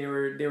 Instead, that they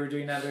were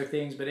doing other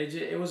things, but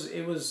it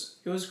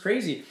was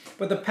crazy.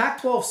 But the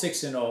Pac-12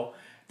 6-0.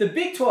 The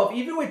Big 12,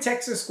 even with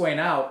Texas going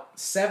out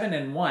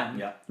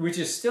 7-1, which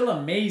is still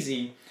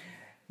amazing.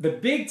 The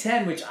Big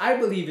Ten, which I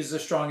believe is the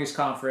strongest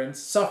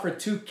conference, suffered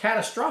 2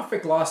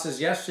 catastrophic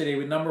losses yesterday,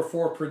 with number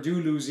 4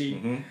 Purdue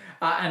losing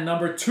and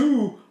number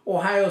 2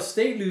 Ohio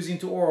State losing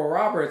to Oral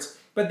Roberts.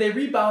 But they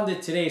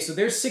rebounded today, so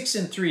they're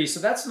 6-3, so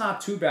that's not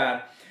too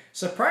bad.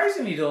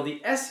 Surprisingly, though,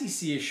 the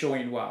SEC is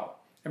showing well.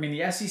 I mean,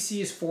 the SEC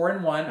is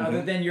 4-1,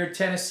 other than your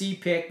Tennessee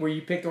pick, where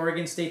you picked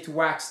Oregon State to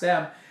wax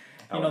them.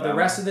 The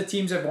rest of the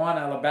teams have won.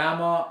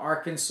 Alabama,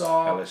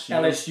 Arkansas,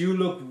 LSU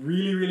look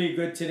really, really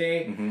good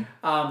today.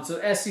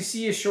 So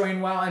SEC is showing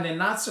well. And then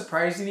not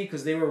surprisingly,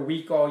 because they were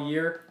weak all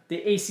year, the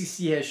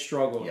ACC has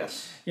struggled.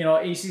 Yes.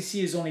 ACC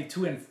is only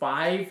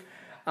 2-5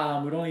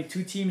 with only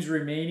 2 teams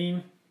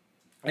remaining.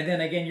 And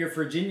then again, your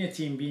Virginia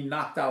team being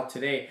knocked out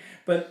today.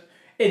 But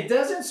it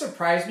doesn't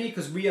surprise me,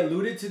 because we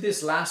alluded to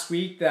this last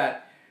week,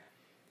 that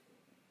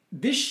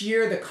this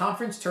year, the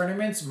conference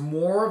tournaments,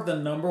 more of the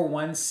number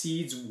 1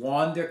 seeds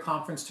won their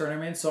conference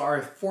tournaments. So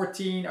our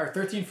 13,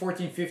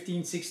 14,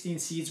 15, 16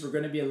 seeds were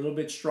going to be a little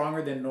bit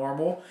stronger than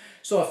normal.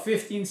 So a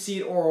 15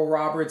 seed Oral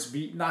Roberts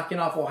knocking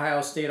off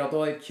Ohio State,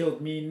 although it killed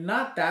me.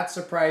 Not that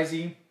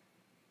surprising.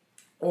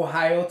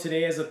 Ohio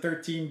today as a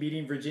 13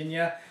 beating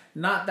Virginia.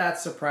 Not that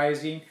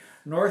surprising.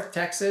 North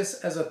Texas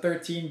as a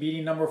 13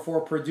 beating number 4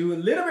 Purdue. A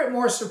little bit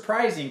more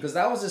surprising, because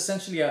that was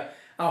essentially a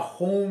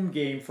home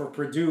game for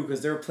Purdue,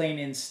 because they're playing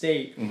in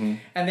state. And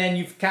then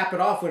you cap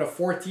it off with a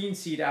 14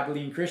 seed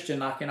Abilene Christian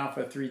knocking off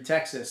a 3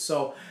 Texas.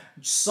 So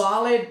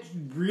solid,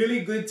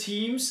 really good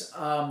teams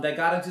that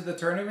got into the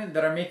tournament,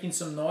 that are making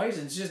some noise.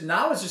 And it's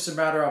just a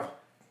matter of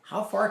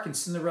how far can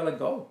Cinderella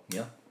go.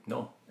 Yeah,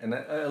 no. And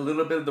a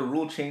little bit of the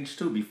rule change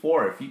too.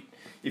 Before,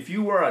 if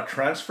you were a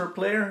transfer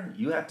player,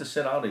 you had to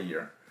sit out a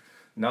year.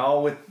 Now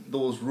with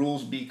those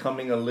rules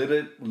becoming a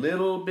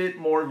little bit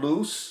more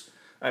loose,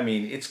 I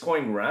mean, it's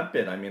going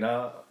rampant. I mean,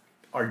 our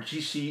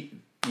GC,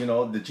 the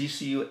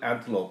GCU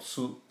Antelopes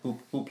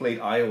who played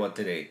Iowa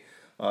today,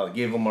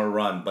 gave them a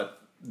run.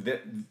 But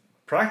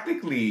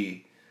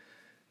practically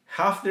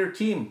half their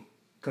team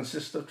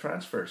consists of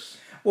transfers.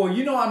 Well,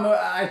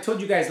 I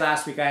told you guys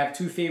last week I have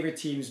 2 favorite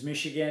teams,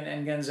 Michigan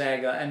and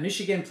Gonzaga. And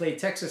Michigan played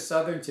Texas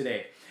Southern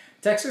today.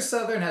 Texas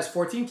Southern has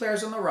 14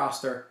 players on the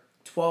roster,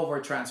 12 are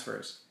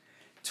transfers.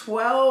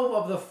 12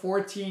 of the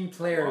 14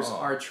 players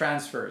are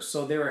transfers.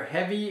 So they were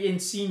heavy in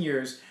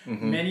seniors.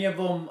 Many of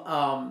them,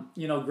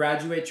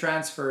 graduate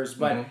transfers.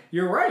 But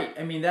you're right.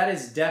 I mean, that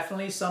is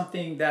definitely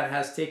something that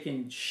has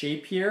taken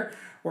shape here,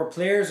 where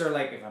players are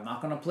like, if I'm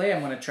not going to play, I'm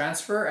going to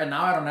transfer. And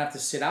now I don't have to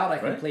sit out. I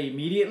can play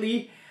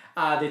immediately.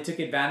 They took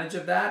advantage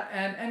of that,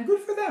 and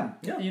good for them.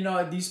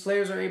 Yeah. These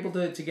players are able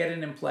to get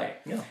in and play.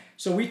 Yeah.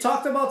 So we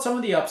talked about some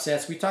of the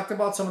upsets. We talked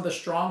about some of the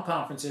strong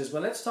conferences,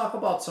 but let's talk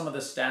about some of the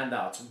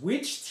standouts.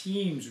 Which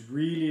teams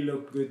really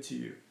looked good to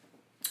you?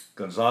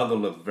 Gonzaga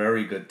looked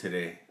very good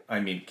today. I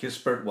mean,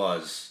 Kispert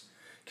was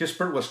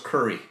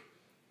Curry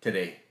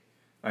today.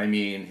 I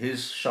mean,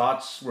 his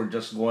shots were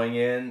just going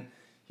in.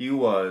 He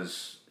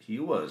was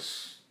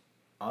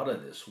out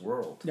of this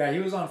world. Yeah, he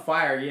was on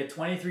fire. He had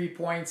 23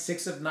 points,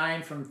 6 of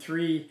 9 from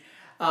 3.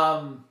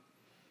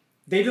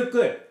 They look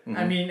good.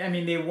 I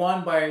mean, they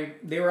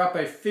were up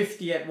by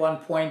 50 at one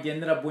point. They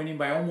ended up winning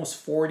by almost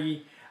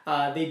 40.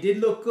 They did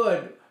look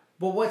good.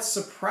 But what's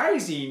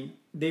surprising,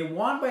 they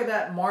won by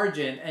that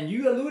margin. And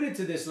you alluded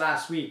to this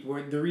last week,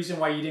 where the reason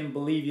why you didn't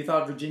believe, you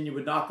thought Virginia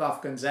would knock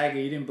off Gonzaga.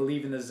 You didn't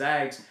believe in the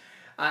Zags,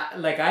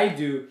 like I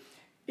do,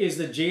 is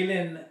the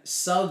Jalen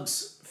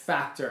Suggs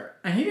factor.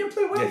 And he didn't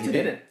play well today. He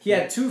didn't. He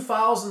had 2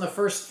 fouls in the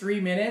first 3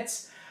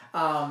 minutes.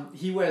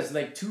 He was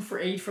like 2 for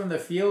 8 from the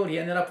field. He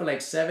ended up with like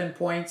 7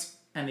 points,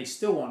 and they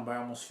still won by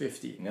almost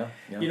 50. Yeah.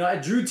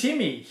 Drew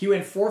Timme, he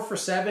went 4 for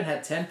 7,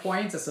 had 10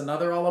 points. That's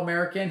another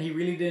All-American. He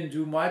really didn't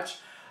do much,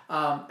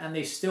 and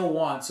they still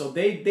won. So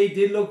they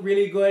did look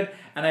really good,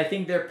 and I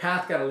think their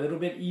path got a little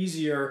bit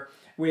easier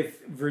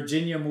with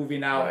Virginia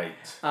moving out.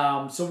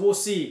 Right. So we'll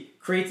see.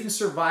 Creighton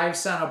survived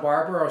Santa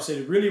Barbara, so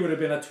it really would have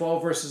been a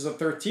 12 versus a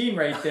 13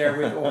 right there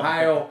with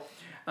Ohio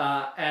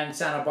and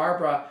Santa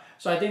Barbara.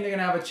 So I think they're going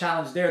to have a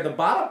challenge there. The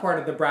bottom part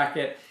of the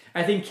bracket,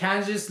 I think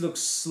Kansas looked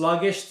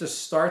sluggish to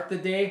start the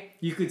day.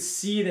 You could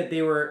see that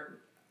they were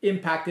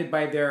impacted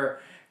by their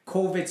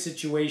COVID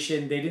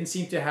situation. They didn't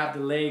seem to have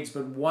the legs,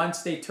 but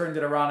once they turned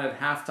it around at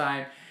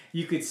halftime,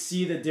 you could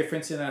see the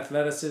difference in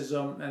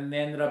athleticism, and they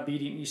ended up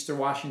beating Eastern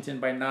Washington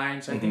by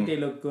 9. So I think they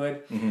look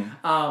good.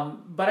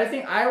 But I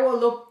think Iowa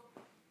looked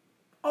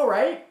all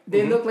right.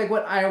 They look like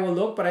what Iowa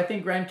looked, but I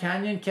think Grand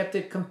Canyon kept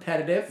it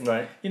competitive.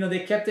 Right. They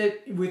kept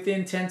it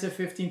within 10 to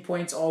 15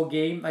 points all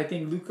game. I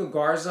think Luka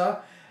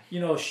Garza,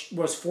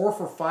 was 4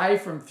 for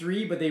 5 from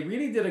 3, but they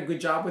really did a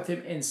good job with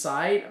him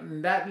inside.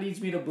 And that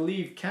leads me to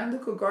believe, can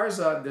Luka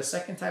Garza the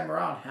second time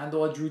around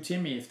handle a Drew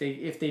Timme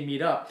if they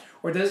meet up,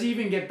 or does he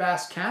even get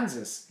past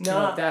Kansas? If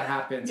that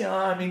happens.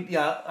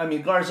 I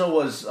mean, Garza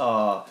was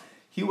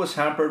he was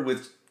hampered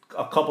with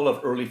a couple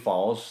of early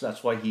fouls.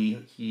 That's why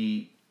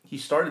he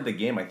started the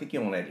game. I think he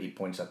only had 8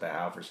 points at the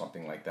half or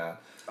something like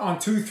that. On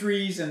 2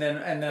 threes and then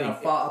a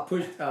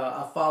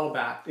follow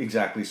back.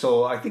 Exactly.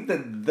 So I think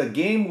that the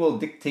game will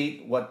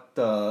dictate what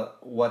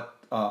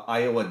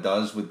Iowa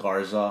does with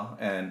Garza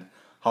and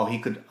how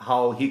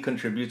he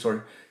contributes,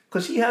 or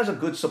because he has a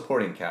good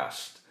supporting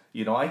cast.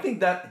 I think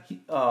that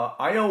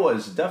Iowa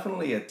is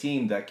definitely a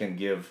team that can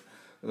give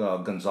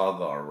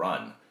Gonzaga a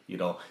run.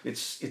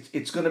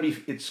 It's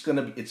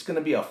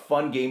gonna be a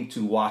fun game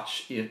to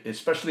watch,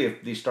 especially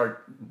if they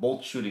start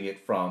both shooting it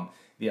from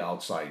the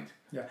outside.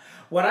 Yeah.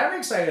 What I'm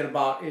excited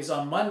about is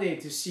on Monday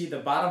to see the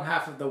bottom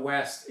half of the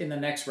West in the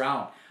next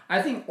round.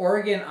 I think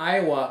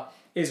Oregon-Iowa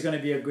is going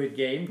to be a good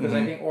game because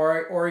I think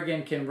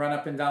Oregon can run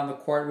up and down the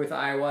court with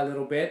Iowa a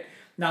little bit.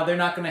 Now, they're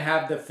not going to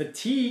have the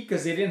fatigue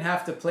because they didn't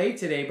have to play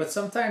today, but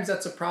sometimes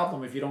that's a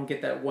problem if you don't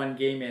get that one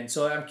game in.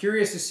 So I'm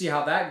curious to see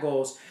how that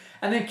goes.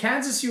 And then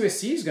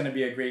Kansas-USC is going to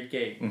be a great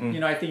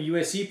game. I think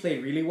USC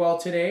played really well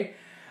today.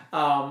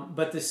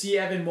 But to see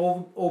Evan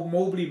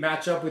Mobley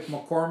match up with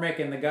McCormick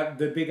and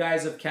the big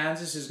guys of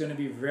Kansas is going to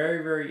be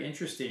very, very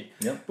interesting.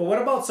 Yep. But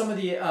what about some of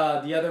the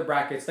other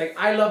brackets? Like,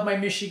 I love my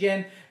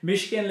Michigan.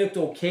 Michigan looked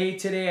okay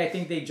today. I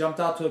think they jumped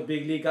out to a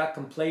big lead, got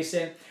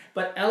complacent.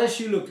 But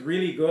LSU looked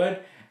really good.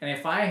 And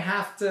if I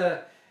have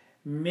to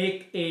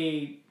make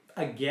a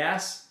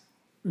guess,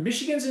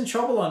 Michigan's in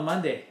trouble on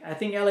Monday. I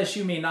think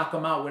LSU may knock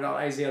them out without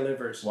Isaiah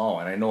Livers. Wow,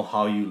 and I know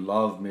how you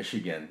love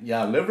Michigan.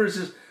 Yeah, Livers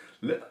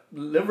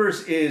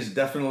is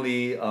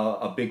definitely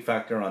a big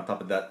factor on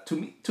top of that.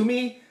 To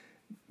me,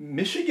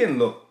 Michigan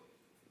looked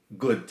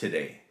good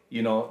today.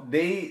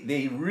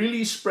 They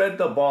really spread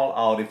the ball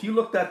out. If you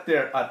looked at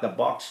the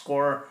box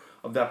score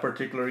of that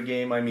particular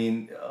game, I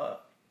mean,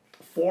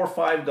 4 or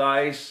 5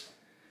 guys,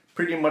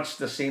 pretty much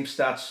the same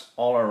stats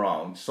all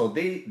around. So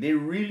they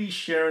really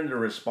sharing the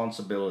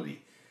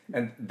responsibility.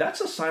 And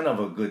that's a sign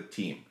of a good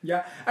team.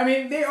 Yeah, I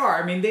mean, they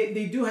are. I mean,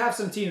 they do have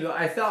some teams.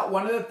 I thought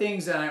one of the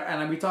things,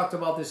 and we talked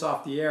about this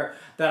off the air,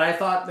 that I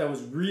thought that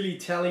was really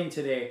telling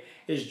today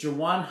is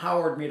Juwan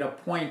Howard made a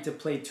point to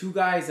play 2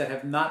 guys that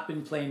have not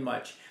been playing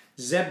much.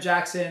 Zeb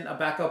Jackson, a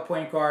backup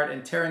point guard,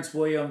 and Terrence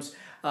Williams,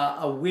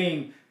 a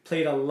wing,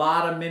 played a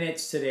lot of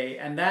minutes today.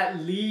 And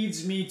that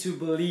leads me to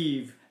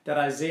believe that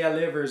Isaiah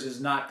Livers is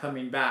not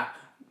coming back.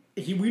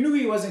 we knew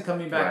he wasn't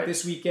coming back Right.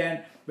 this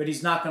weekend, but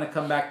he's not going to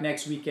come back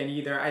next weekend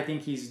either. I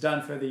think he's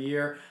done for the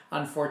year,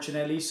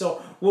 unfortunately.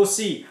 So we'll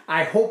see.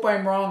 I hope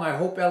I'm wrong. I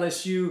hope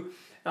LSU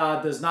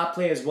does not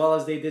play as well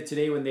as they did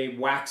today when they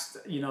waxed,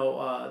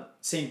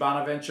 St.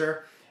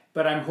 Bonaventure.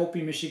 But I'm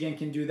hoping Michigan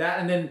can do that.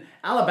 And then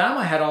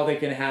Alabama had all they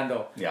can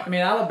handle. Yeah. I mean,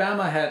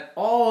 Alabama had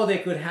all they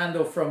could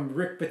handle from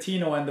Rick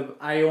Pitino and the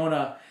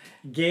Iona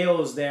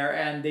Gales there,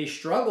 and they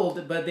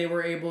struggled, but they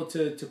were able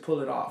to pull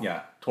it off.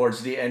 Yeah,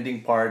 towards the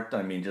ending part,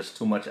 I mean, just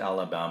too much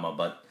Alabama.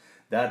 But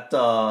that,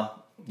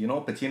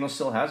 Patino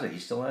still has it. He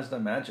still has the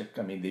magic.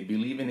 I mean, they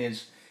believe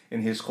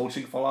in his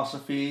coaching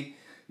philosophy.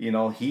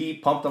 He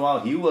pumped them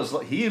out.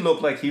 He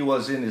looked like he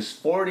was in his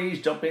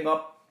 40s, jumping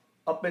up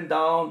and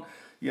down.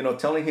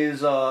 Telling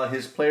his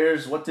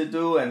players what to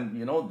do,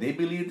 and they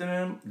believed in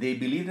him. They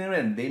believed in him,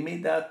 and they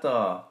made that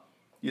a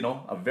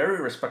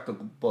very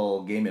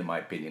respectable game in my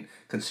opinion,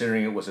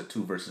 considering it was a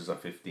 2 versus a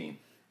 15.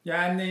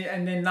 Yeah, and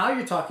then now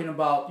you're talking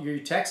about your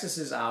Texas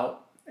is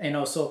out.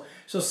 So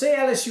say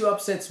LSU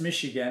upsets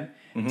Michigan,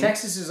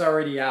 Texas is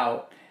already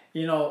out.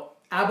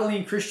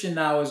 Abilene Christian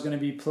now is going to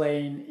be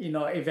playing.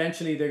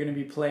 Eventually they're going to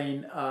be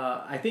playing.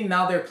 I think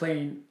now they're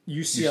playing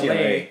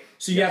UCLA.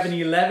 So you have an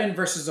 11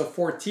 versus a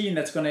 14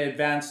 that's going to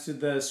advance to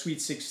the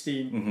Sweet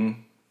 16. Mm-hmm.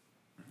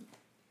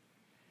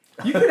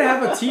 You could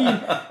have a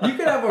team. You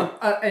could have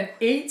an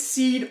 8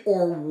 seed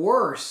or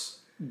worse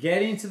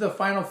getting to the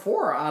Final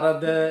Four out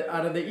of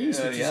the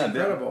East, which is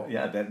incredible.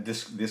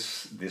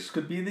 This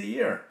could be the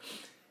year.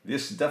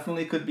 This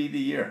definitely could be the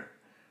year.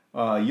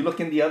 You look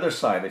in the other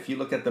side. If you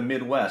look at the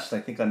Midwest, I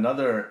think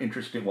another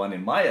interesting one,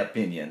 in my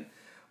opinion,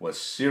 was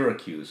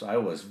Syracuse. I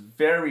was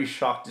very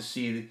shocked to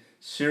see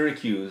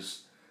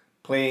Syracuse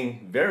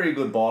playing very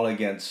good ball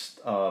against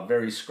a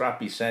very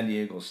scrappy San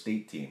Diego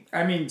State team.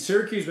 I mean,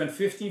 Syracuse went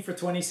 15 for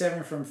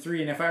 27 from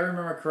 3, and if I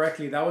remember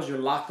correctly, that was your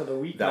lock of the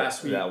week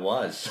last week. That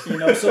was.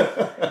 So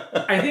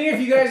I think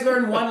if you guys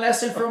learn one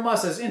lesson from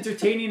us, as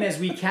entertaining as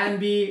we can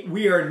be,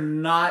 we are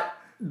not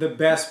the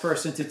best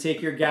person to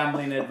take your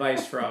gambling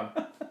advice from.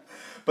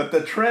 But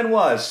the trend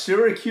was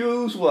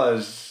Syracuse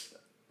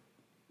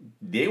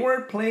they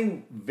weren't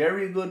playing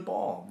very good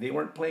ball. They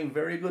weren't playing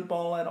very good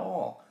ball at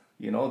all.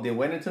 They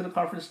went into the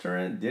conference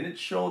tournament, didn't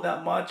show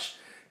that much.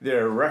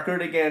 Their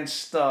record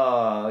against,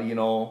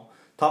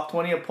 top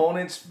 20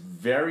 opponents,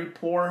 very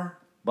poor.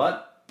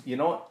 But,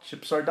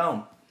 chips are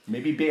down.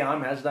 Maybe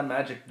Boeheim has that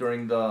magic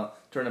during the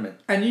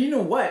tournament. And you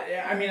know what?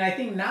 I mean, I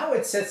think now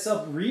it sets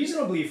up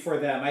reasonably for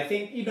them. I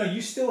think,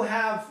 you still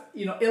have,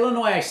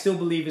 Illinois, I still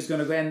believe is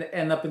going to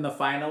end up in the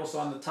final. So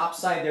on the top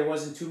side, there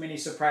wasn't too many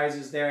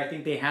surprises there. I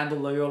think they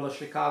handled Loyola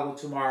Chicago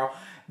tomorrow.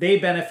 They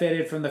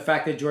benefited from the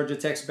fact that Georgia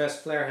Tech's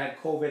best player had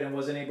COVID and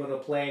wasn't able to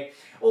play.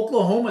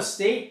 Oklahoma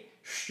State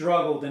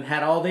struggled and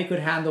had all they could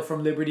handle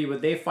from Liberty,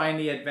 but they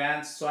finally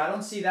advanced. So I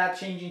don't see that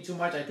changing too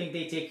much. I think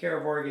they take care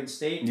of Oregon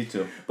State. Me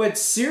too. But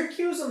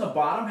Syracuse on the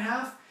bottom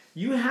half,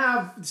 you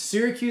have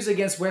Syracuse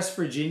against West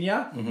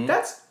Virginia. Mm-hmm.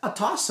 That's a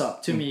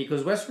toss-up to me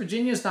because West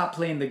Virginia's not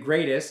playing the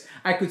greatest.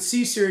 I could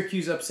see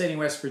Syracuse upsetting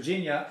West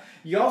Virginia.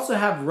 You also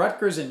have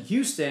Rutgers and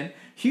Houston.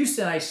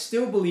 Houston, I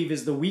still believe,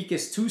 is the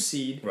weakest 2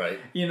 seed. Right.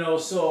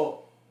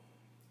 So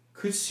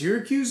could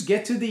Syracuse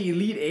get to the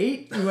Elite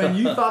 8 when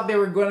you thought they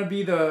were going to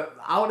be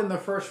out in the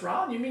first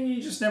round?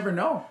 You just never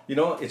know.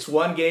 It's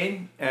one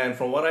game, and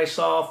from what I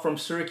saw from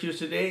Syracuse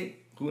today,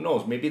 who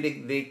knows? Maybe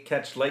they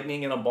catch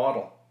lightning in a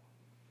bottle.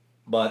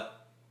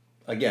 But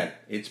again,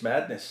 it's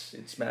madness.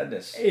 It's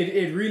madness.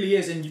 It really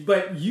is.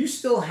 But you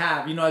still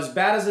have, as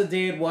bad as the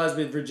day it was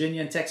with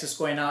Virginia and Texas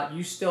going out,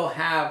 you still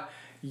have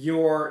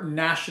your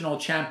national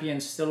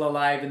champions still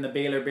alive in the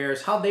Baylor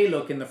Bears. How they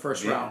look in the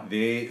first round?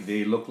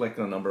 They look like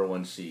a number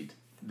 1 seed.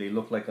 They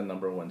look like a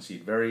number 1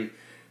 seed. Very,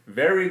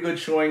 very good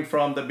showing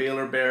from the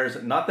Baylor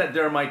Bears. Not that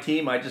they're my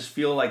team. I just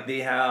feel like they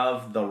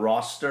have the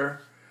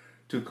roster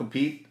to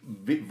compete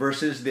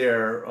versus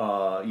their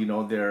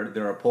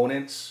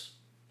opponents.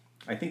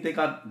 I think they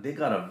got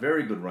a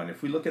very good run.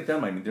 If we look at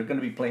them, they're going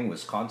to be playing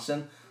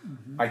Wisconsin.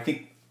 Mm-hmm.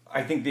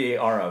 I think they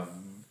are a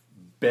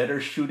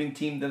better shooting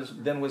team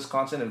than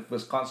Wisconsin. If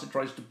Wisconsin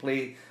tries to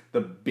play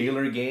the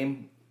Baylor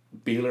game,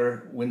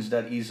 Baylor wins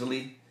that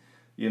easily,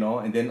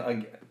 And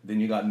then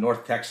you got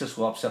North Texas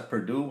who upset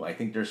Purdue. I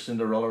think their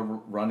Cinderella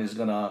run is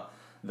gonna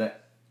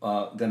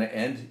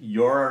end.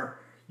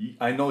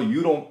 I know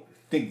you don't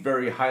think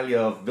very highly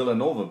of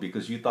Villanova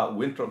because you thought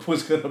Winthrop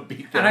was gonna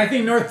beat them. And I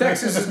think North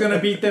Texas is gonna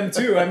beat them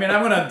too. I'm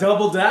gonna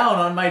double down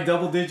on my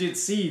double-digit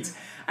seeds.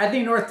 I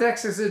think North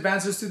Texas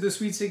advances to the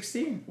Sweet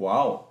 16.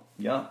 Wow.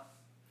 Yeah.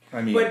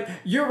 But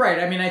you're right.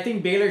 I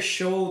think Baylor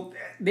showed,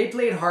 they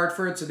played hard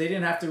for it, so they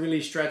didn't have to really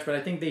stretch, but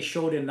I think they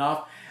showed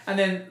enough. And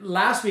then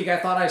last week, I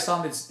thought I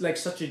sounded like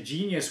such a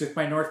genius with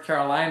my North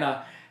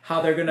Carolina,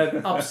 how they're going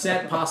to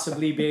upset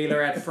possibly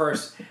Baylor at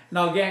first.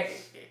 Now, again,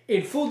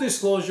 in full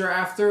disclosure,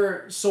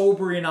 after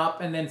sobering up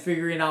and then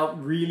figuring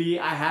out, really,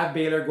 I have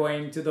Baylor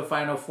going to the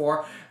Final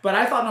Four. But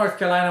I thought North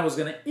Carolina was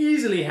going to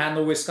easily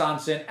handle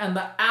Wisconsin, and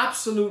the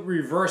absolute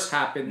reverse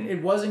happened.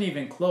 It wasn't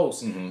even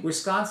close.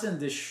 Wisconsin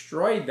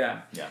destroyed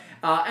them. Yeah.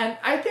 And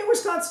I think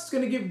Wisconsin's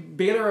going to give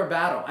Baylor a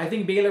battle. I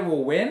think Baylor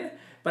will win,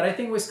 but I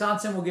think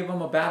Wisconsin will give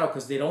them a battle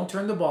because they don't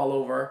turn the ball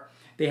over.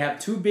 They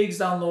have two bigs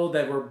down low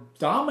that were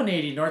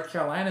dominating North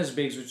Carolina's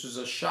bigs, which was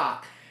a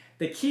shock.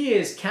 The key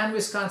is, can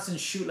Wisconsin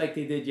shoot like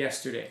they did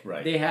yesterday?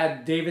 Right. They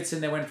had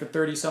Davidson that went for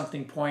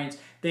 30-something points.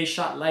 They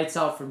shot lights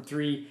out from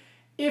three.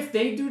 If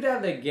they do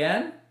that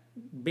again,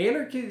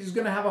 Baylor is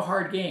going to have a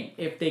hard game.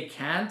 If they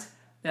can't,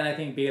 then I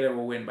think Baylor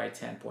will win by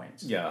 10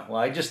 points. Yeah, well,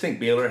 I just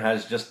think Baylor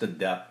has just the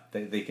depth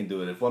that they can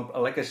do it. If one,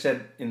 like I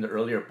said in the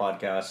earlier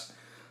podcast,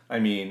 I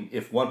mean,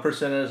 if one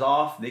person is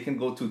off, they can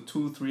go to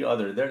 2, 3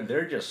 other.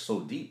 They're just so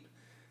deep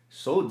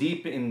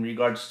in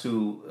regards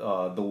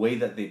to the way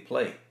that they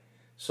play.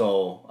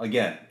 So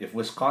again, if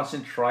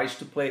Wisconsin tries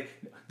to play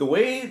the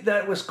way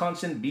that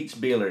Wisconsin beats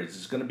Baylor,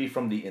 is going to be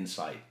from the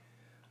inside.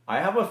 I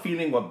have a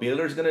feeling what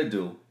Baylor's going to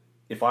do.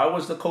 If I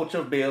was the coach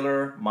of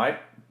Baylor, my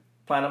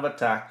plan of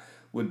attack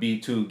would be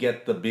to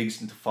get the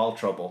bigs into foul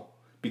trouble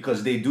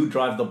because they do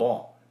drive the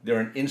ball. They're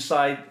an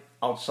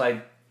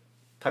inside-outside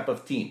type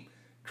of team.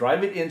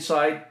 Drive it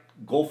inside,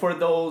 go for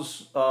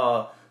those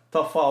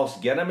tough fouls,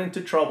 get them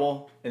into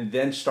trouble, and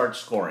then start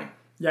scoring.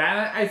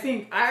 Yeah,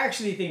 and I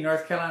actually think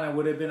North Carolina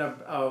would have been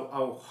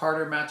a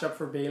harder matchup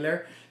for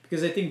Baylor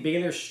because I think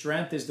Baylor's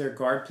strength is their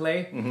guard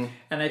play.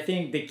 And I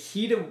think the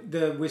key to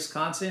the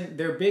Wisconsin,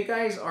 their big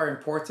guys are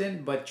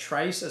important, but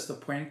Trice as the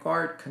point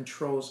guard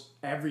controls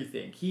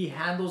everything. He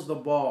handles the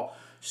ball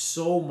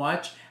so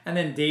much. And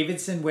then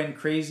Davidson went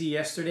crazy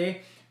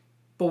yesterday.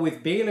 But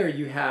with Baylor,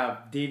 you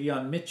have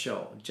Davion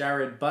Mitchell,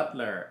 Jared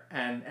Butler,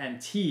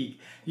 and Teague.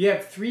 You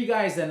have 3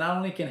 guys that not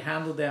only can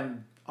handle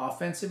them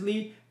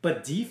offensively,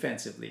 but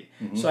defensively.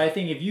 So I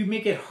think if you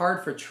make it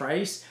hard for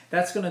Trice,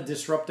 that's going to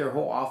disrupt their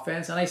whole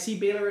offense. And I see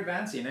Baylor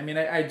advancing. I mean,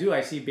 I do.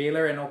 I see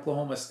Baylor and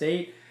Oklahoma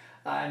State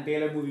and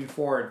Baylor moving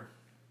forward.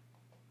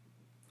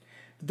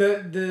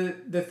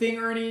 The thing,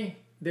 Ernie,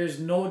 there's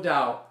no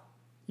doubt,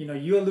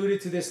 you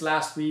alluded to this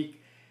last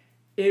week,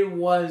 it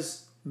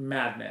was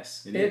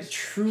madness. It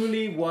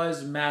truly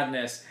was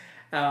madness.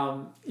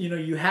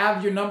 You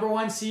have your number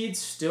 1 seeds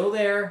still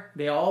there.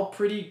 They all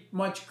pretty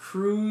much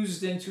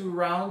cruised into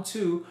round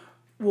 2.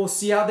 We'll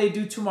see how they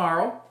do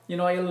tomorrow.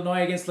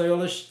 Illinois against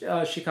Loyola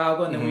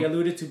Chicago, and then we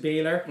alluded to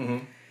Baylor.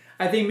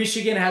 I think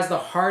Michigan has the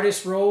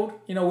hardest road,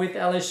 with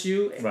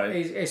LSU,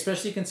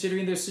 especially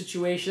considering their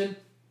situation.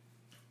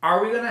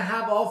 Are we going to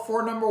have all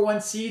 4 number 1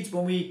 seeds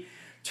when we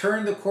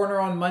turn the corner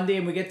on Monday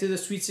and we get to the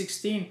Sweet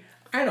 16?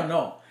 I don't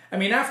know. I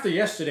mean, after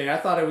yesterday, I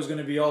thought it was going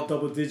to be all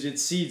double-digit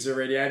seeds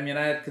already. I mean,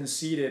 I had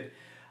conceded.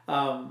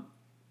 But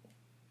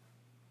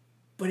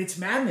it's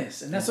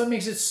madness, and that's what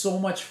makes it so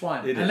much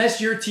fun.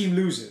 Unless your team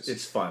loses.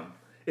 It's fun.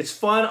 It's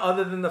fun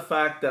other than the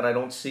fact that I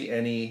don't see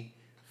any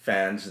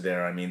fans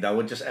there. I mean, that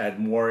would just add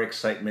more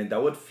excitement.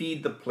 That would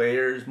feed the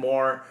players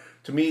more.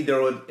 To me,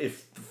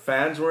 if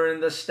fans were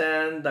in the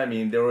stand, I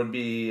mean, there would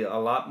be a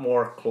lot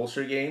more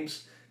closer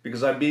games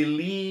because I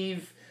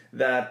believe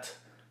that,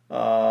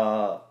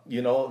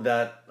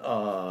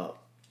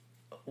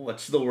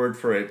 what's the word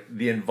for it?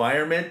 The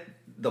environment,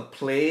 the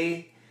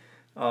play,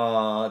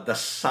 the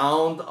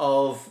sound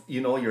of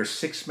your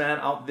 6-man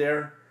out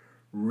there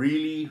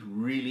really,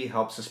 really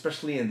helps,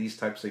 especially in these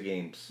types of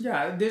games.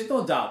 Yeah, there's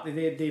no doubt.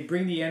 They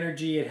bring the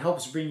energy. It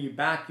helps bring you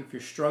back if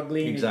you're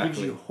struggling. Exactly. It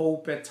gives you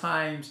hope at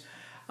times.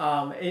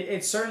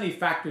 It certainly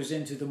factors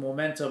into the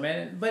momentum.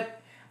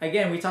 But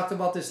again, we talked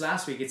about this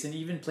last week. It's an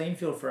even playing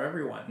field for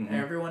everyone.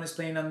 Everyone is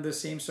playing under the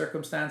same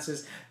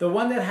circumstances. The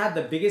one that had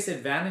the biggest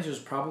advantage was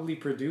probably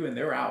Purdue, and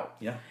they're out.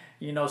 Yeah.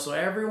 So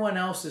everyone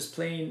else is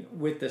playing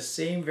with the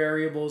same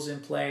variables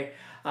in play.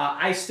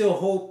 I still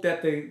hope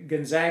that the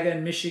Gonzaga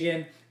and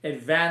Michigan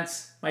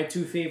advance, my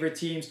 2 favorite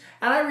teams.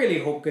 And I really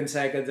hope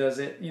Gonzaga does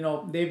it.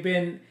 They've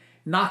been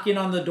knocking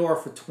on the door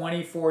for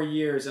 24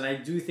 years, and I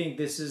do think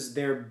this is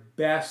their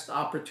best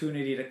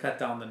opportunity to cut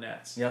down the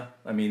nets. Yeah,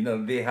 I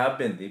mean, they have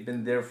been. They've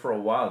been there for a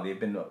while. They've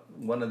been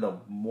one of the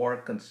more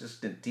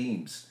consistent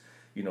teams.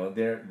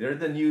 They're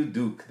the new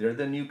Duke. They're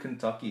the new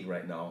Kentucky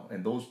right now.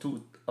 And those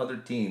 2 other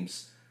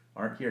teams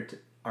aren't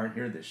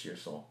here this year,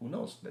 so who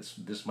knows?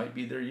 This might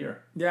be their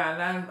year.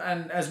 Yeah,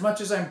 and as much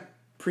as I'm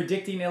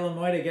predicting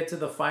Illinois to get to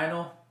the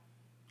final,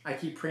 I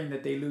keep praying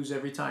that they lose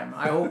every time.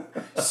 I hope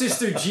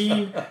Sister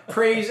Jean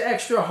prays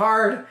extra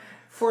hard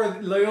for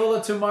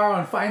Loyola tomorrow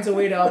and finds a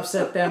way to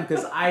upset them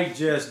because I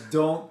just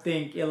don't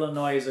think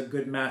Illinois is a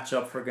good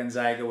matchup for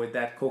Gonzaga with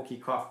that Koki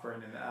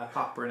Cockburn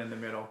in the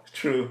middle.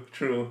 True.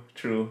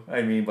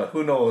 I mean, but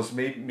who knows?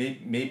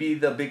 Maybe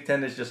the Big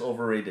Ten is just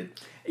overrated.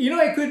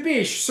 It could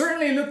be.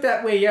 Certainly looked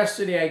that way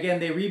yesterday.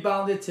 Again, they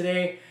rebounded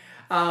today.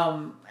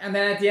 And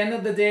then at the end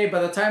of the day,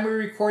 by the time we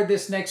record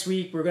this next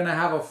week, we're going to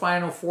have a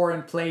Final Four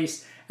in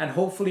place. And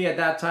hopefully at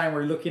that time,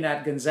 we're looking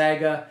at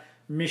Gonzaga,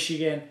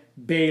 Michigan,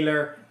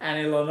 Baylor,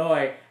 and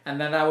Illinois. And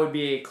then that would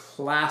be a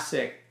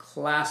classic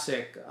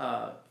classic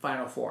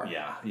Final Four.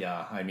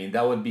 Yeah. I mean,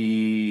 that would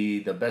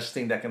be the best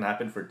thing that can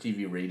happen for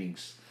TV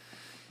ratings,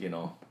 you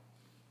know.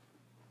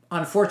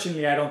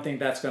 Unfortunately, I don't think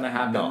that's going to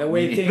happen. No, the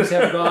way things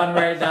have gone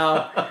right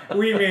now,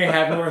 we may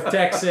have North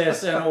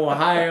Texas and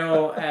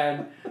Ohio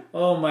and,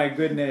 oh my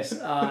goodness,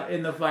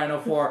 in the Final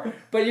Four.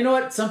 But you know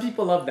what? Some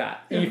people love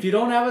that. And if you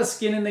don't have a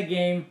skin in the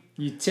game,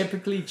 you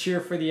typically cheer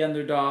for the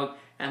underdog.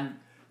 And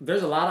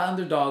there's a lot of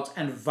underdogs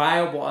and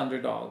viable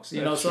underdogs.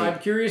 You know, so I'm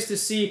curious to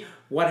see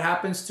what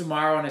happens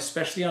tomorrow and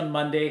especially on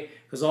Monday,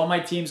 because all my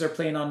teams are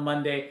playing on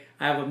Monday.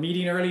 I have a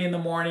meeting early in the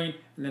morning,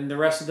 and then the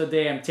rest of the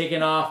day I'm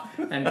taking off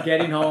and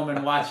getting home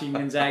and watching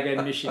Gonzaga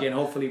and Michigan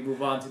hopefully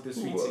move on to the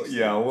Sweet 16.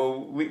 Yeah,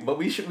 well,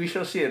 we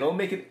shall see. It'll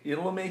make it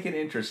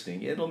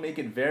interesting. It'll make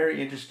it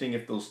very interesting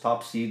if those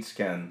top seeds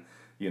can,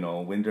 you know,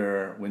 win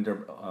their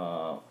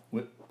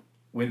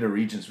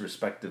regions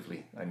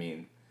respectively. I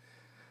mean,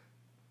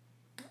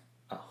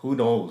 who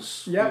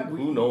knows? Yep.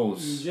 Who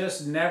knows? You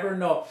just never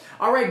know.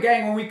 All right,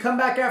 gang, when we come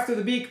back after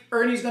the beat,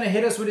 Ernie's going to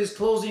hit us with his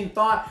closing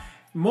thought.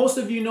 Most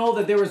of you know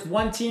that there was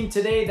one team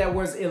today that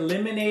was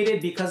eliminated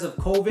because of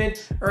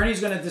COVID. Ernie's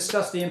going to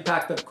discuss the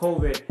impact of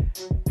COVID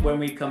when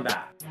we come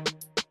back.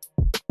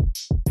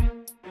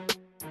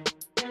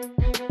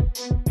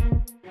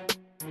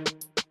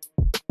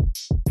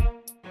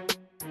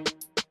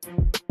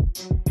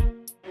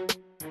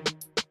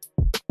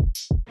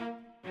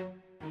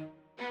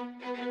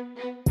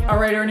 All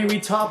right, Ernie, we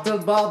talked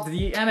about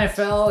the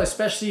NFL,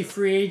 especially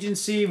free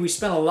agency. We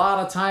spent a lot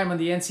of time on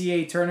the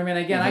NCAA tournament.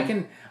 Again,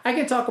 I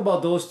can talk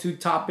about those two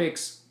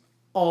topics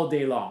all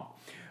day long.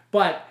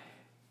 But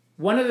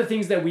one of the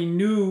things that we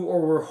knew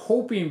or were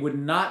hoping would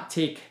not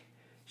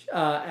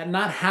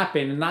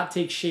happen and not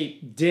take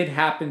shape did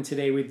happen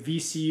today with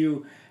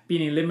VCU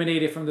being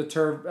eliminated from the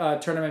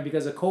tournament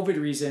because of COVID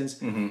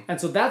reasons.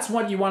 And so that's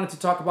what you wanted to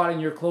talk about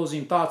in your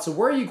closing thoughts. So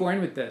where are you going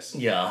with this?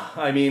 Yeah,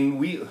 I mean,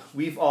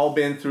 we've all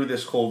been through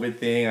this COVID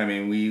thing. I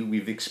mean,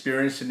 we've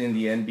experienced it in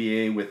the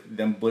NBA with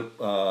them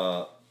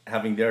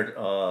having their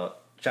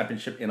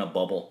championship in a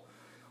bubble.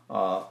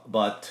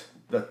 But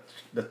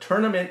the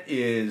tournament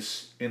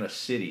is in a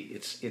city.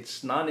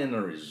 It's not in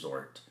a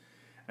resort,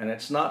 and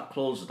it's not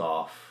closed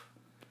off.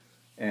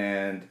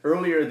 And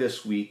earlier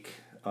this week,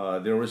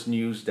 there was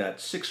news that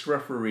 6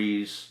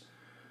 referees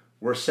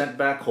were sent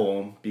back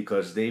home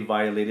because they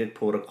violated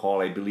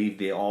protocol. I believe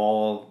they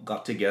all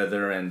got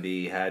together and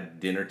they had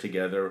dinner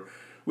together,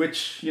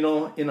 which, you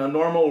know, in a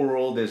normal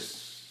world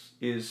is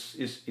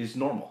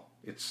normal.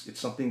 It's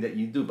something that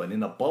you do. But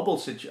in a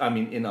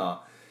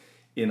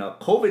in a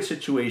COVID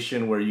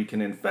situation where you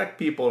can infect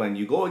people and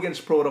you go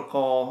against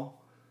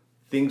protocol,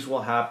 things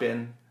will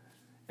happen.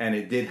 And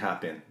it did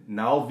happen.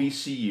 Now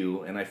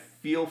VCU, and I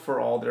feel for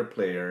all their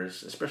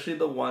players, especially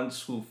the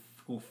ones who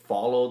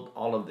followed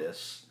all of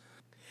this.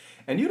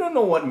 And you don't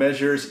know what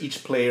measures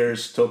each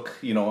players took,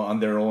 you know, on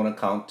their own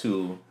account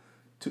to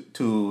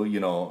you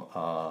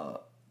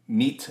know,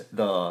 meet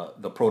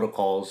the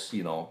protocols,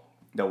 you know,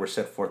 that were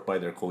set forth by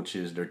their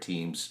coaches, their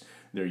teams,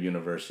 their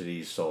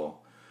universities. So,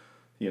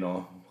 you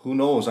know, who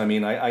knows? I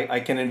mean, I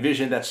can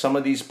envision that some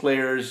of these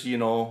players, you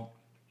know,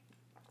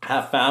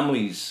 have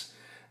families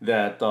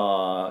that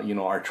you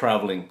know, are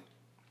traveling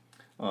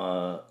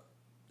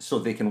so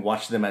they can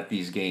watch them at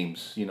these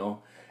games, you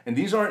know. And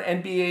these aren't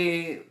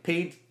NBA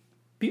paid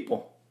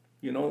people,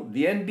 you know.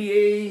 The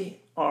NBA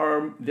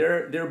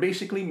they're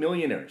basically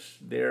millionaires.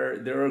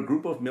 They're a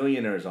group of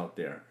millionaires out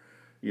there.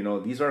 You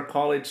know, these are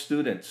college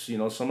students, you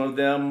know, some of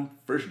them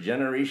first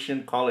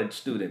generation college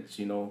students,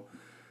 you know.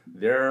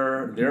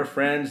 Their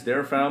friends,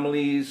 their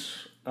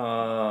families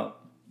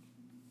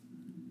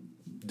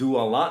do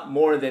a lot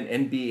more than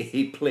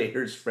NBA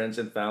players' friends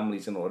and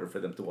families in order for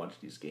them to watch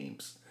these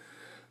games.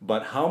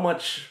 But how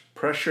much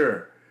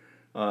pressure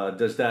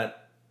does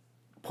that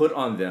put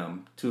on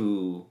them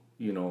to,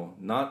 you know,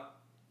 not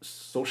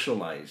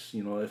socialize?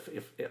 You know,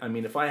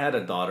 if I had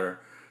a daughter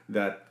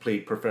that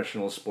played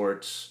professional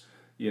sports,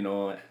 you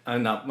know,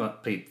 I'm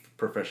not played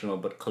professional,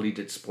 but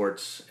collegiate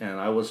sports, and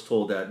I was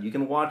told that you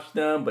can watch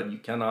them, but you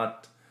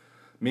cannot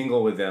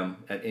mingle with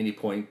them at any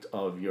point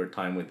of your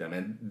time with them.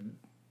 And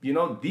you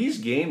know, these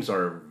games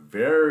are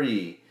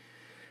very,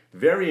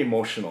 very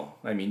emotional.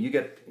 I mean, you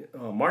get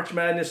March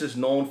Madness is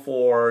known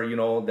for, you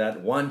know, that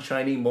one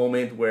shining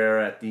moment where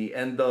at the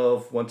end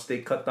of, once they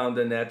cut down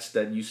the nets,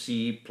 that you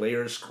see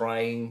players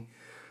crying,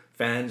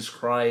 fans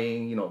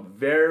crying, you know,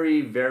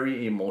 very,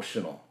 very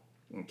emotional.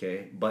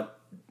 Okay,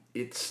 but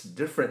it's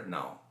different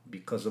now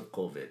because of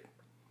COVID.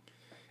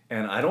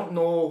 And I don't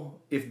know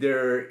if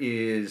there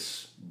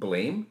is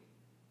blame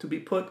to be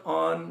put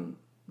on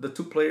the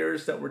 2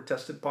 players that were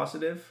tested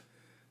positive,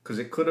 because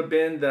it could have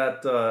been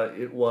that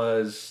it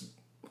was,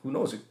 who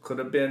knows, it could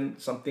have been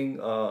something,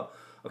 a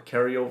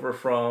carryover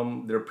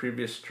from their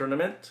previous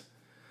tournament.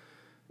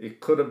 It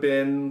could have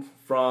been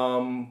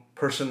from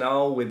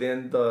personnel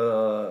within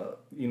the,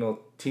 you know,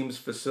 team's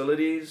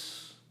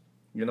facilities.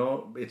 You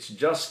know, it's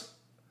just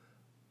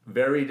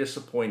very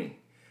disappointing.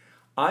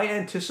 I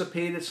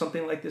anticipated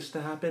something like this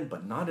to happen,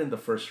 but not in the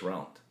first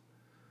round.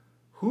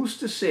 who's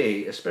to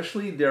say?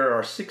 Especially there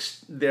are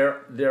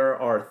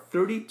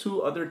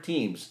 32 other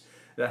teams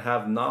that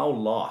have now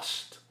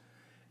lost,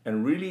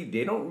 and really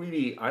they don't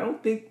really. I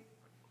don't think,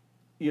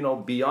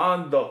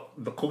 beyond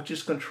the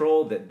coach's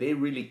control, that they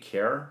really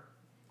care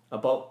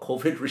about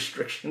COVID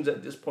restrictions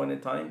at this point in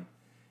time.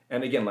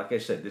 And again, like I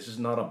said, this is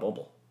not a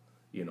bubble.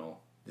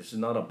 This is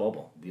not a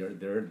bubble.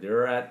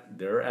 They're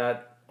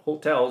at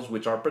hotels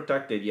which are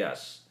protected,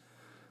 yes,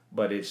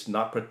 but it's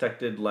not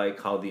protected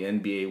like how the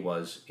NBA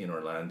was in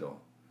Orlando.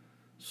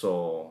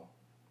 So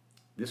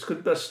this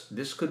could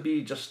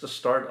be just the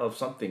start of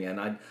something,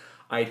 and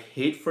I'd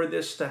hate for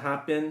this to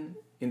happen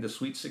in the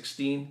Sweet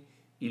 16,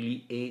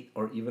 Elite 8,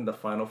 or even the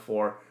Final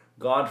Four.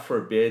 God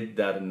forbid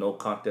that a no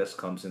contest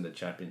comes in the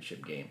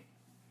championship game.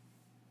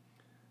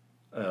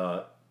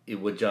 It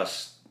would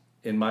just,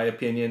 in my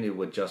opinion, it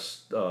would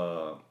just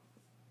hurt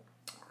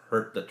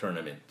the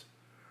tournament.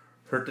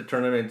 Hurt the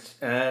tournament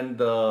and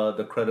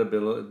the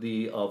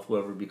credibility of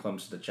whoever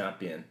becomes the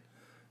champion,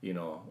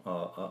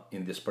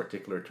 in this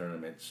particular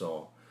tournament.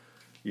 So,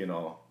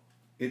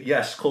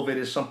 yes, COVID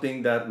is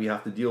something that we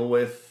have to deal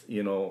with.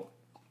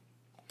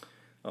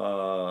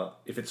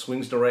 If it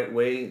swings the right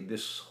way,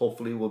 this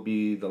hopefully will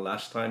be the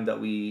last time that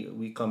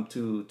we come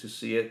to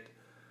see it.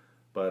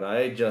 But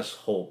I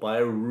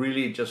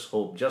really just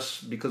hope,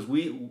 just because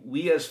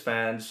we as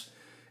fans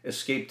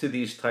escape to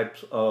these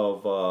types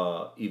of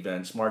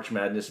events, March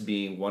Madness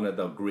being one of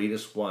the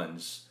greatest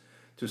ones,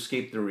 to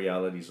escape the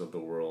realities of the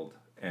world.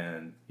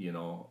 And,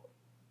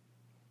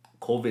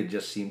 COVID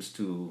just seems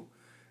to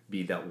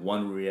be that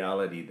one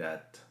reality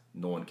that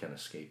no one can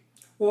escape.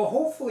 Well,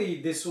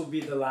 hopefully this will be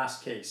the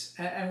last case.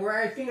 And where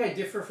I think I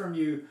differ from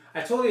you,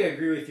 I totally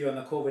agree with you on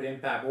the COVID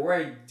impact. But where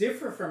I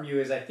differ from you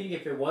is I think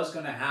if it was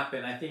going to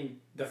happen, I think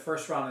the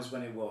first round is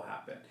when it will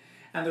happen.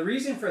 And the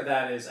reason for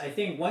that is I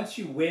think once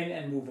you win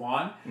and move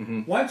on,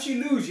 once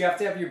you lose, you have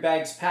to have your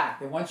bags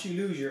packed. And once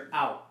you lose, you're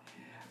out.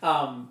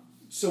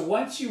 So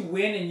once you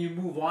win and you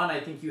move on, I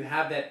think you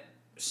have that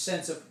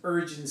sense of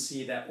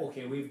urgency that,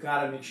 okay, we've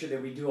got to make sure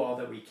that we do all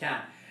that we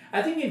can.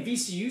 I think in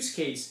VCU's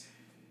case,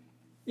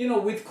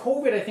 with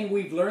COVID, I think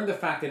we've learned the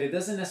fact that it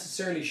doesn't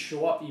necessarily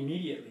show up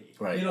immediately.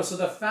 Right. So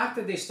the fact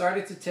that they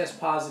started to test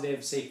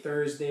positive, say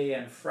Thursday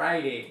and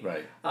Friday,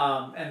 right,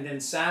 and then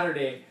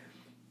Saturday,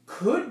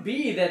 could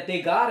be that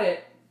they got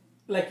it,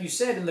 like you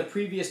said, in the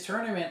previous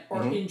tournament,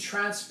 or in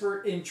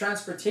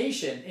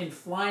transportation, in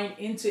flying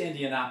into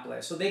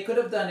Indianapolis. So they could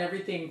have done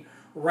everything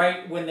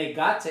right when they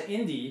got to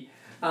Indy,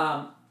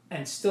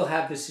 and still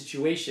have this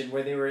situation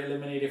where they were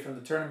eliminated from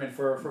the tournament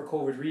for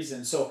COVID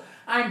reasons. So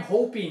I'm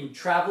hoping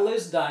travel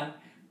is done.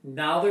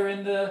 Now they're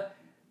in the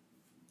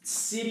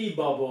city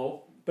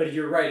bubble, but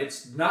you're right,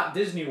 it's not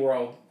Disney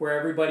World where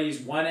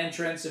everybody's one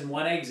entrance and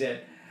one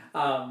exit.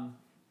 And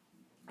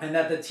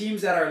that the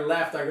teams that are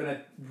left are going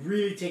to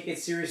really take it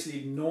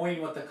seriously,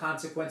 knowing what the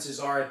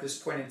consequences are at this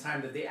point in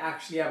time, that they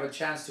actually have a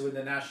chance to win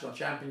the national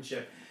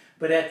championship.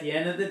 But at the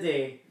end of the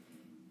day,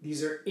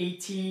 these are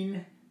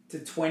 18 to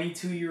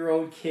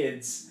 22-year-old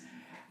kids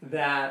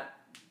that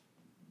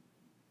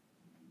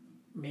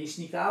may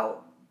sneak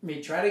out,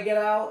 may try to get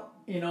out,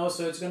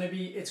 so it's going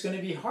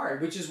to be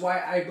hard, which is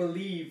why I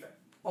believe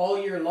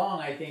all year long,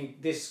 I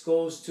think this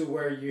goes to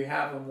where you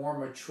have a more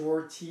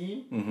mature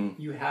team,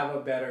 you have a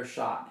better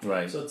shot.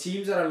 Right. So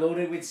teams that are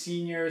loaded with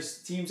seniors,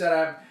 teams that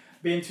have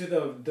been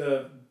through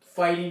the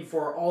fighting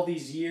for all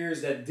these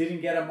years that didn't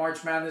get a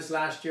March Madness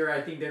last year,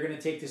 I think they're going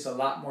to take this a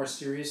lot more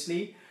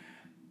seriously.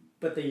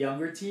 But the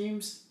younger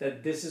teams,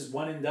 that this is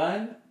one and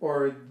done,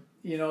 or,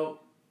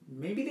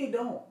 maybe they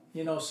don't.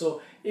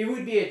 So it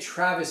would be a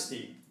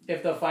travesty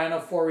if the Final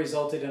Four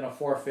resulted in a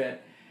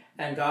forfeit,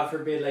 and God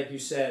forbid, like you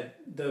said,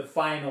 the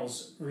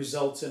finals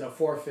results in a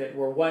forfeit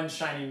where one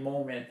shining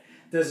moment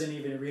doesn't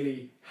even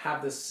really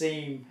have the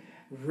same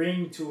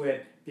ring to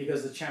it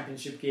because the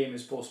championship game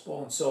is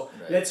postponed. So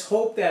Let's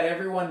hope that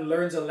everyone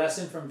learns a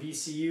lesson from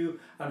VCU.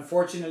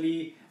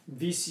 Unfortunately,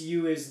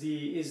 VCU is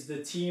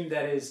the team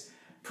that is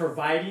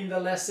providing the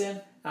lesson.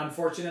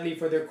 Unfortunately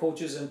for their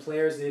coaches and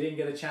players, they didn't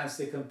get a chance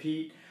to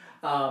compete.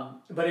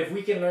 But if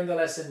we can learn the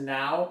lesson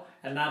now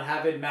and not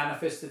have it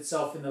manifest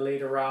itself in the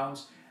later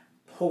rounds,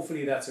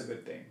 hopefully that's a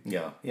good thing.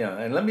 Yeah.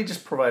 And let me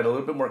just provide a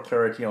little bit more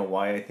clarity on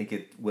why I think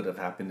it would have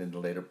happened in the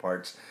later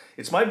parts.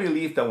 It's my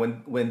belief that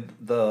when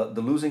the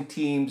losing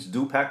teams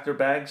do pack their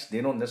bags,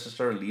 they don't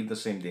necessarily leave the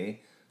same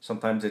day.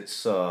 Sometimes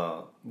it's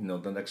the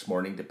next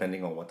morning,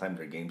 depending on what time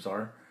their games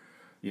are.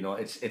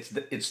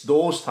 It's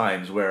those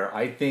times where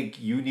I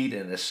think you need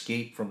an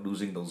escape from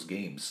losing those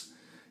games.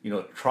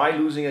 Try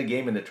losing a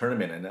game in the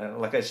tournament, and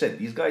like I said,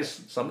 these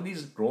guys, some of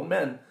these grown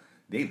men,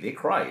 they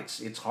cry.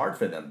 It's hard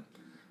for them.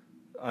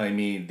 I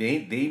mean,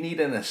 they need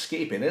an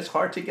escape, and it's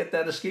hard to get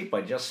that escape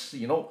by just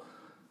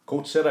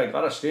coach said I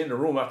gotta stay in the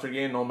room after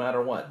game no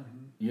matter what.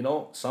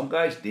 Some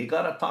guys, they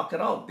gotta talk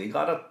it out.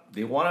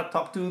 They want to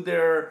talk to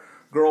their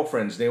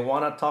girlfriends. They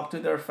want to talk to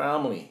their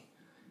family,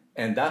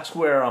 and that's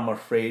where I'm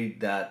afraid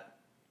that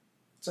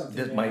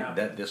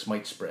this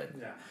might spread.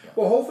 Yeah.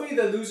 Well, hopefully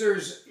the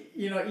losers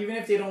even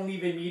if they don't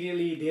leave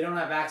immediately, they don't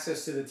have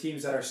access to the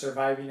teams that are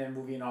surviving and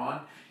moving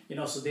on,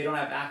 so they don't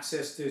have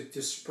access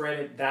to spread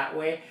it that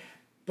way.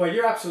 But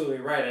you're absolutely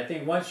right. I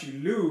think once you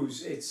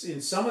lose, it's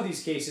in some of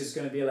these cases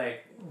going to be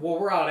like, well,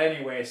 we're out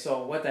anyway,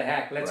 so what the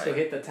heck? Let's go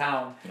hit the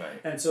town. Right.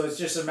 And so it's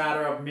just a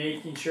matter of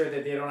making sure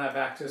that they don't have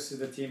access to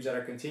the teams that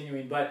are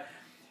continuing. But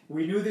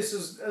we knew this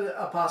was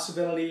a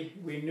possibility.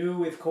 We knew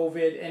with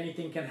COVID,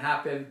 anything can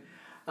happen.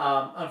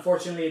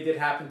 Unfortunately, it did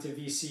happen to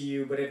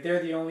VCU. But if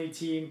they're the only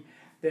team,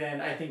 then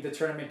I think the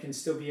tournament can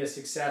still be a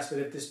success. But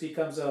if this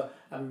becomes a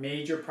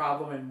major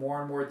problem and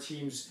more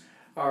teams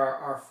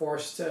are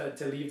forced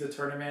to leave the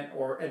tournament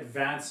or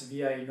advance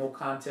via a no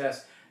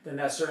contest, then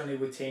that certainly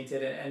would taint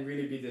it and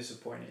really be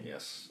disappointing.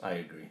 Yes, I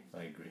agree.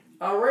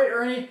 All right,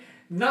 Ernie,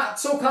 not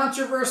so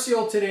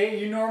controversial today.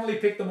 You normally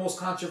pick the most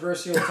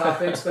controversial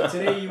topics, but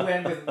today you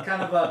went with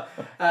kind of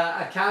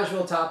a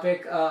casual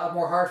topic, a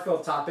more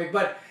heartfelt topic.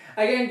 But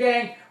again,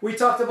 gang, we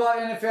talked about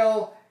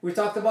NFL. We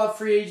talked about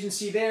free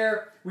agency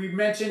there. We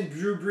mentioned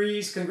Drew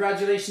Brees.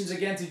 Congratulations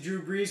again to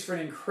Drew Brees for an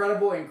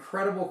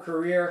incredible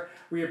career.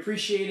 We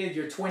appreciated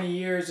your 20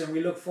 years, and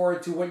we look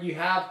forward to what you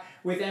have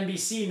with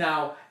NBC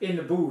now in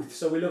the booth.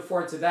 So we look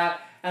forward to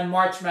that. And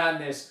March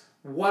Madness,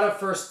 what a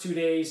first 2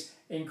 days.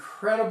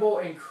 Incredible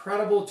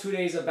 2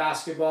 days of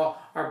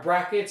basketball. Our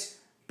brackets,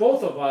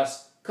 both of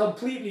us,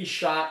 completely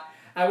shot.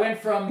 I went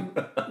from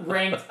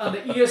ranked on the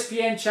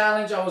ESPN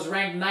challenge. I was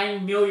ranked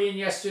 9 million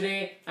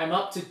yesterday. I'm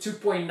up to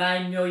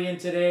 2.9 million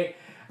today.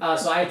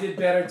 So I did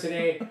better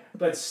today.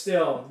 But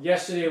still,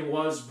 yesterday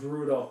was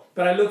brutal.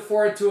 But I look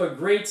forward to a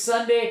great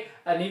Sunday,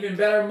 an even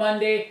better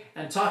Monday,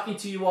 and talking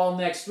to you all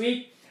next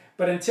week.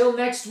 But until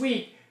next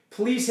week,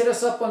 please hit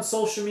us up on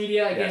social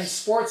media. Again,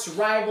 Sports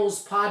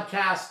Rivals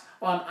Podcast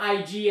on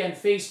IG and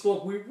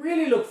Facebook. We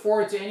really look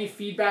forward to any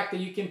feedback that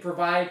you can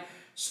provide.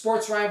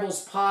 Sports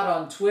Rivals Pod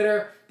on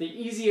Twitter, the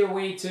easier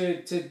way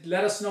to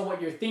let us know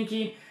what you're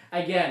thinking.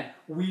 Again,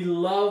 we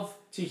love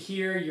to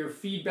hear your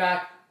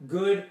feedback,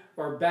 good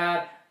or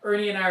bad.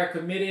 Ernie and I are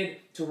committed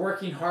to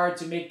working hard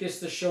to make this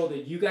the show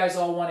that you guys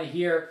all want to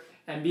hear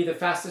and be the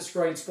fastest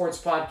growing sports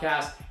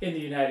podcast in the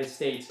United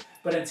States.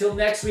 But until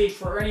next week,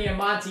 for Ernie and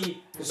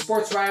Monty, the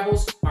Sports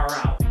Rivals are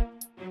out.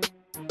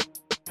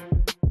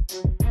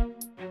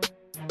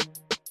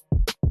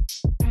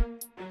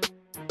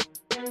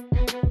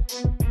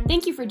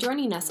 Thank you for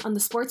joining us on the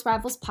Sports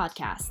Rivals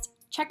Podcast.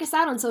 Check us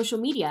out on social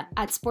media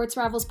at Sports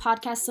Rivals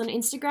Podcast on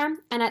Instagram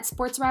and at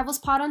Sports Rivals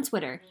Pod on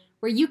Twitter,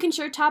 where you can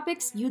share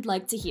topics you'd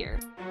like to hear.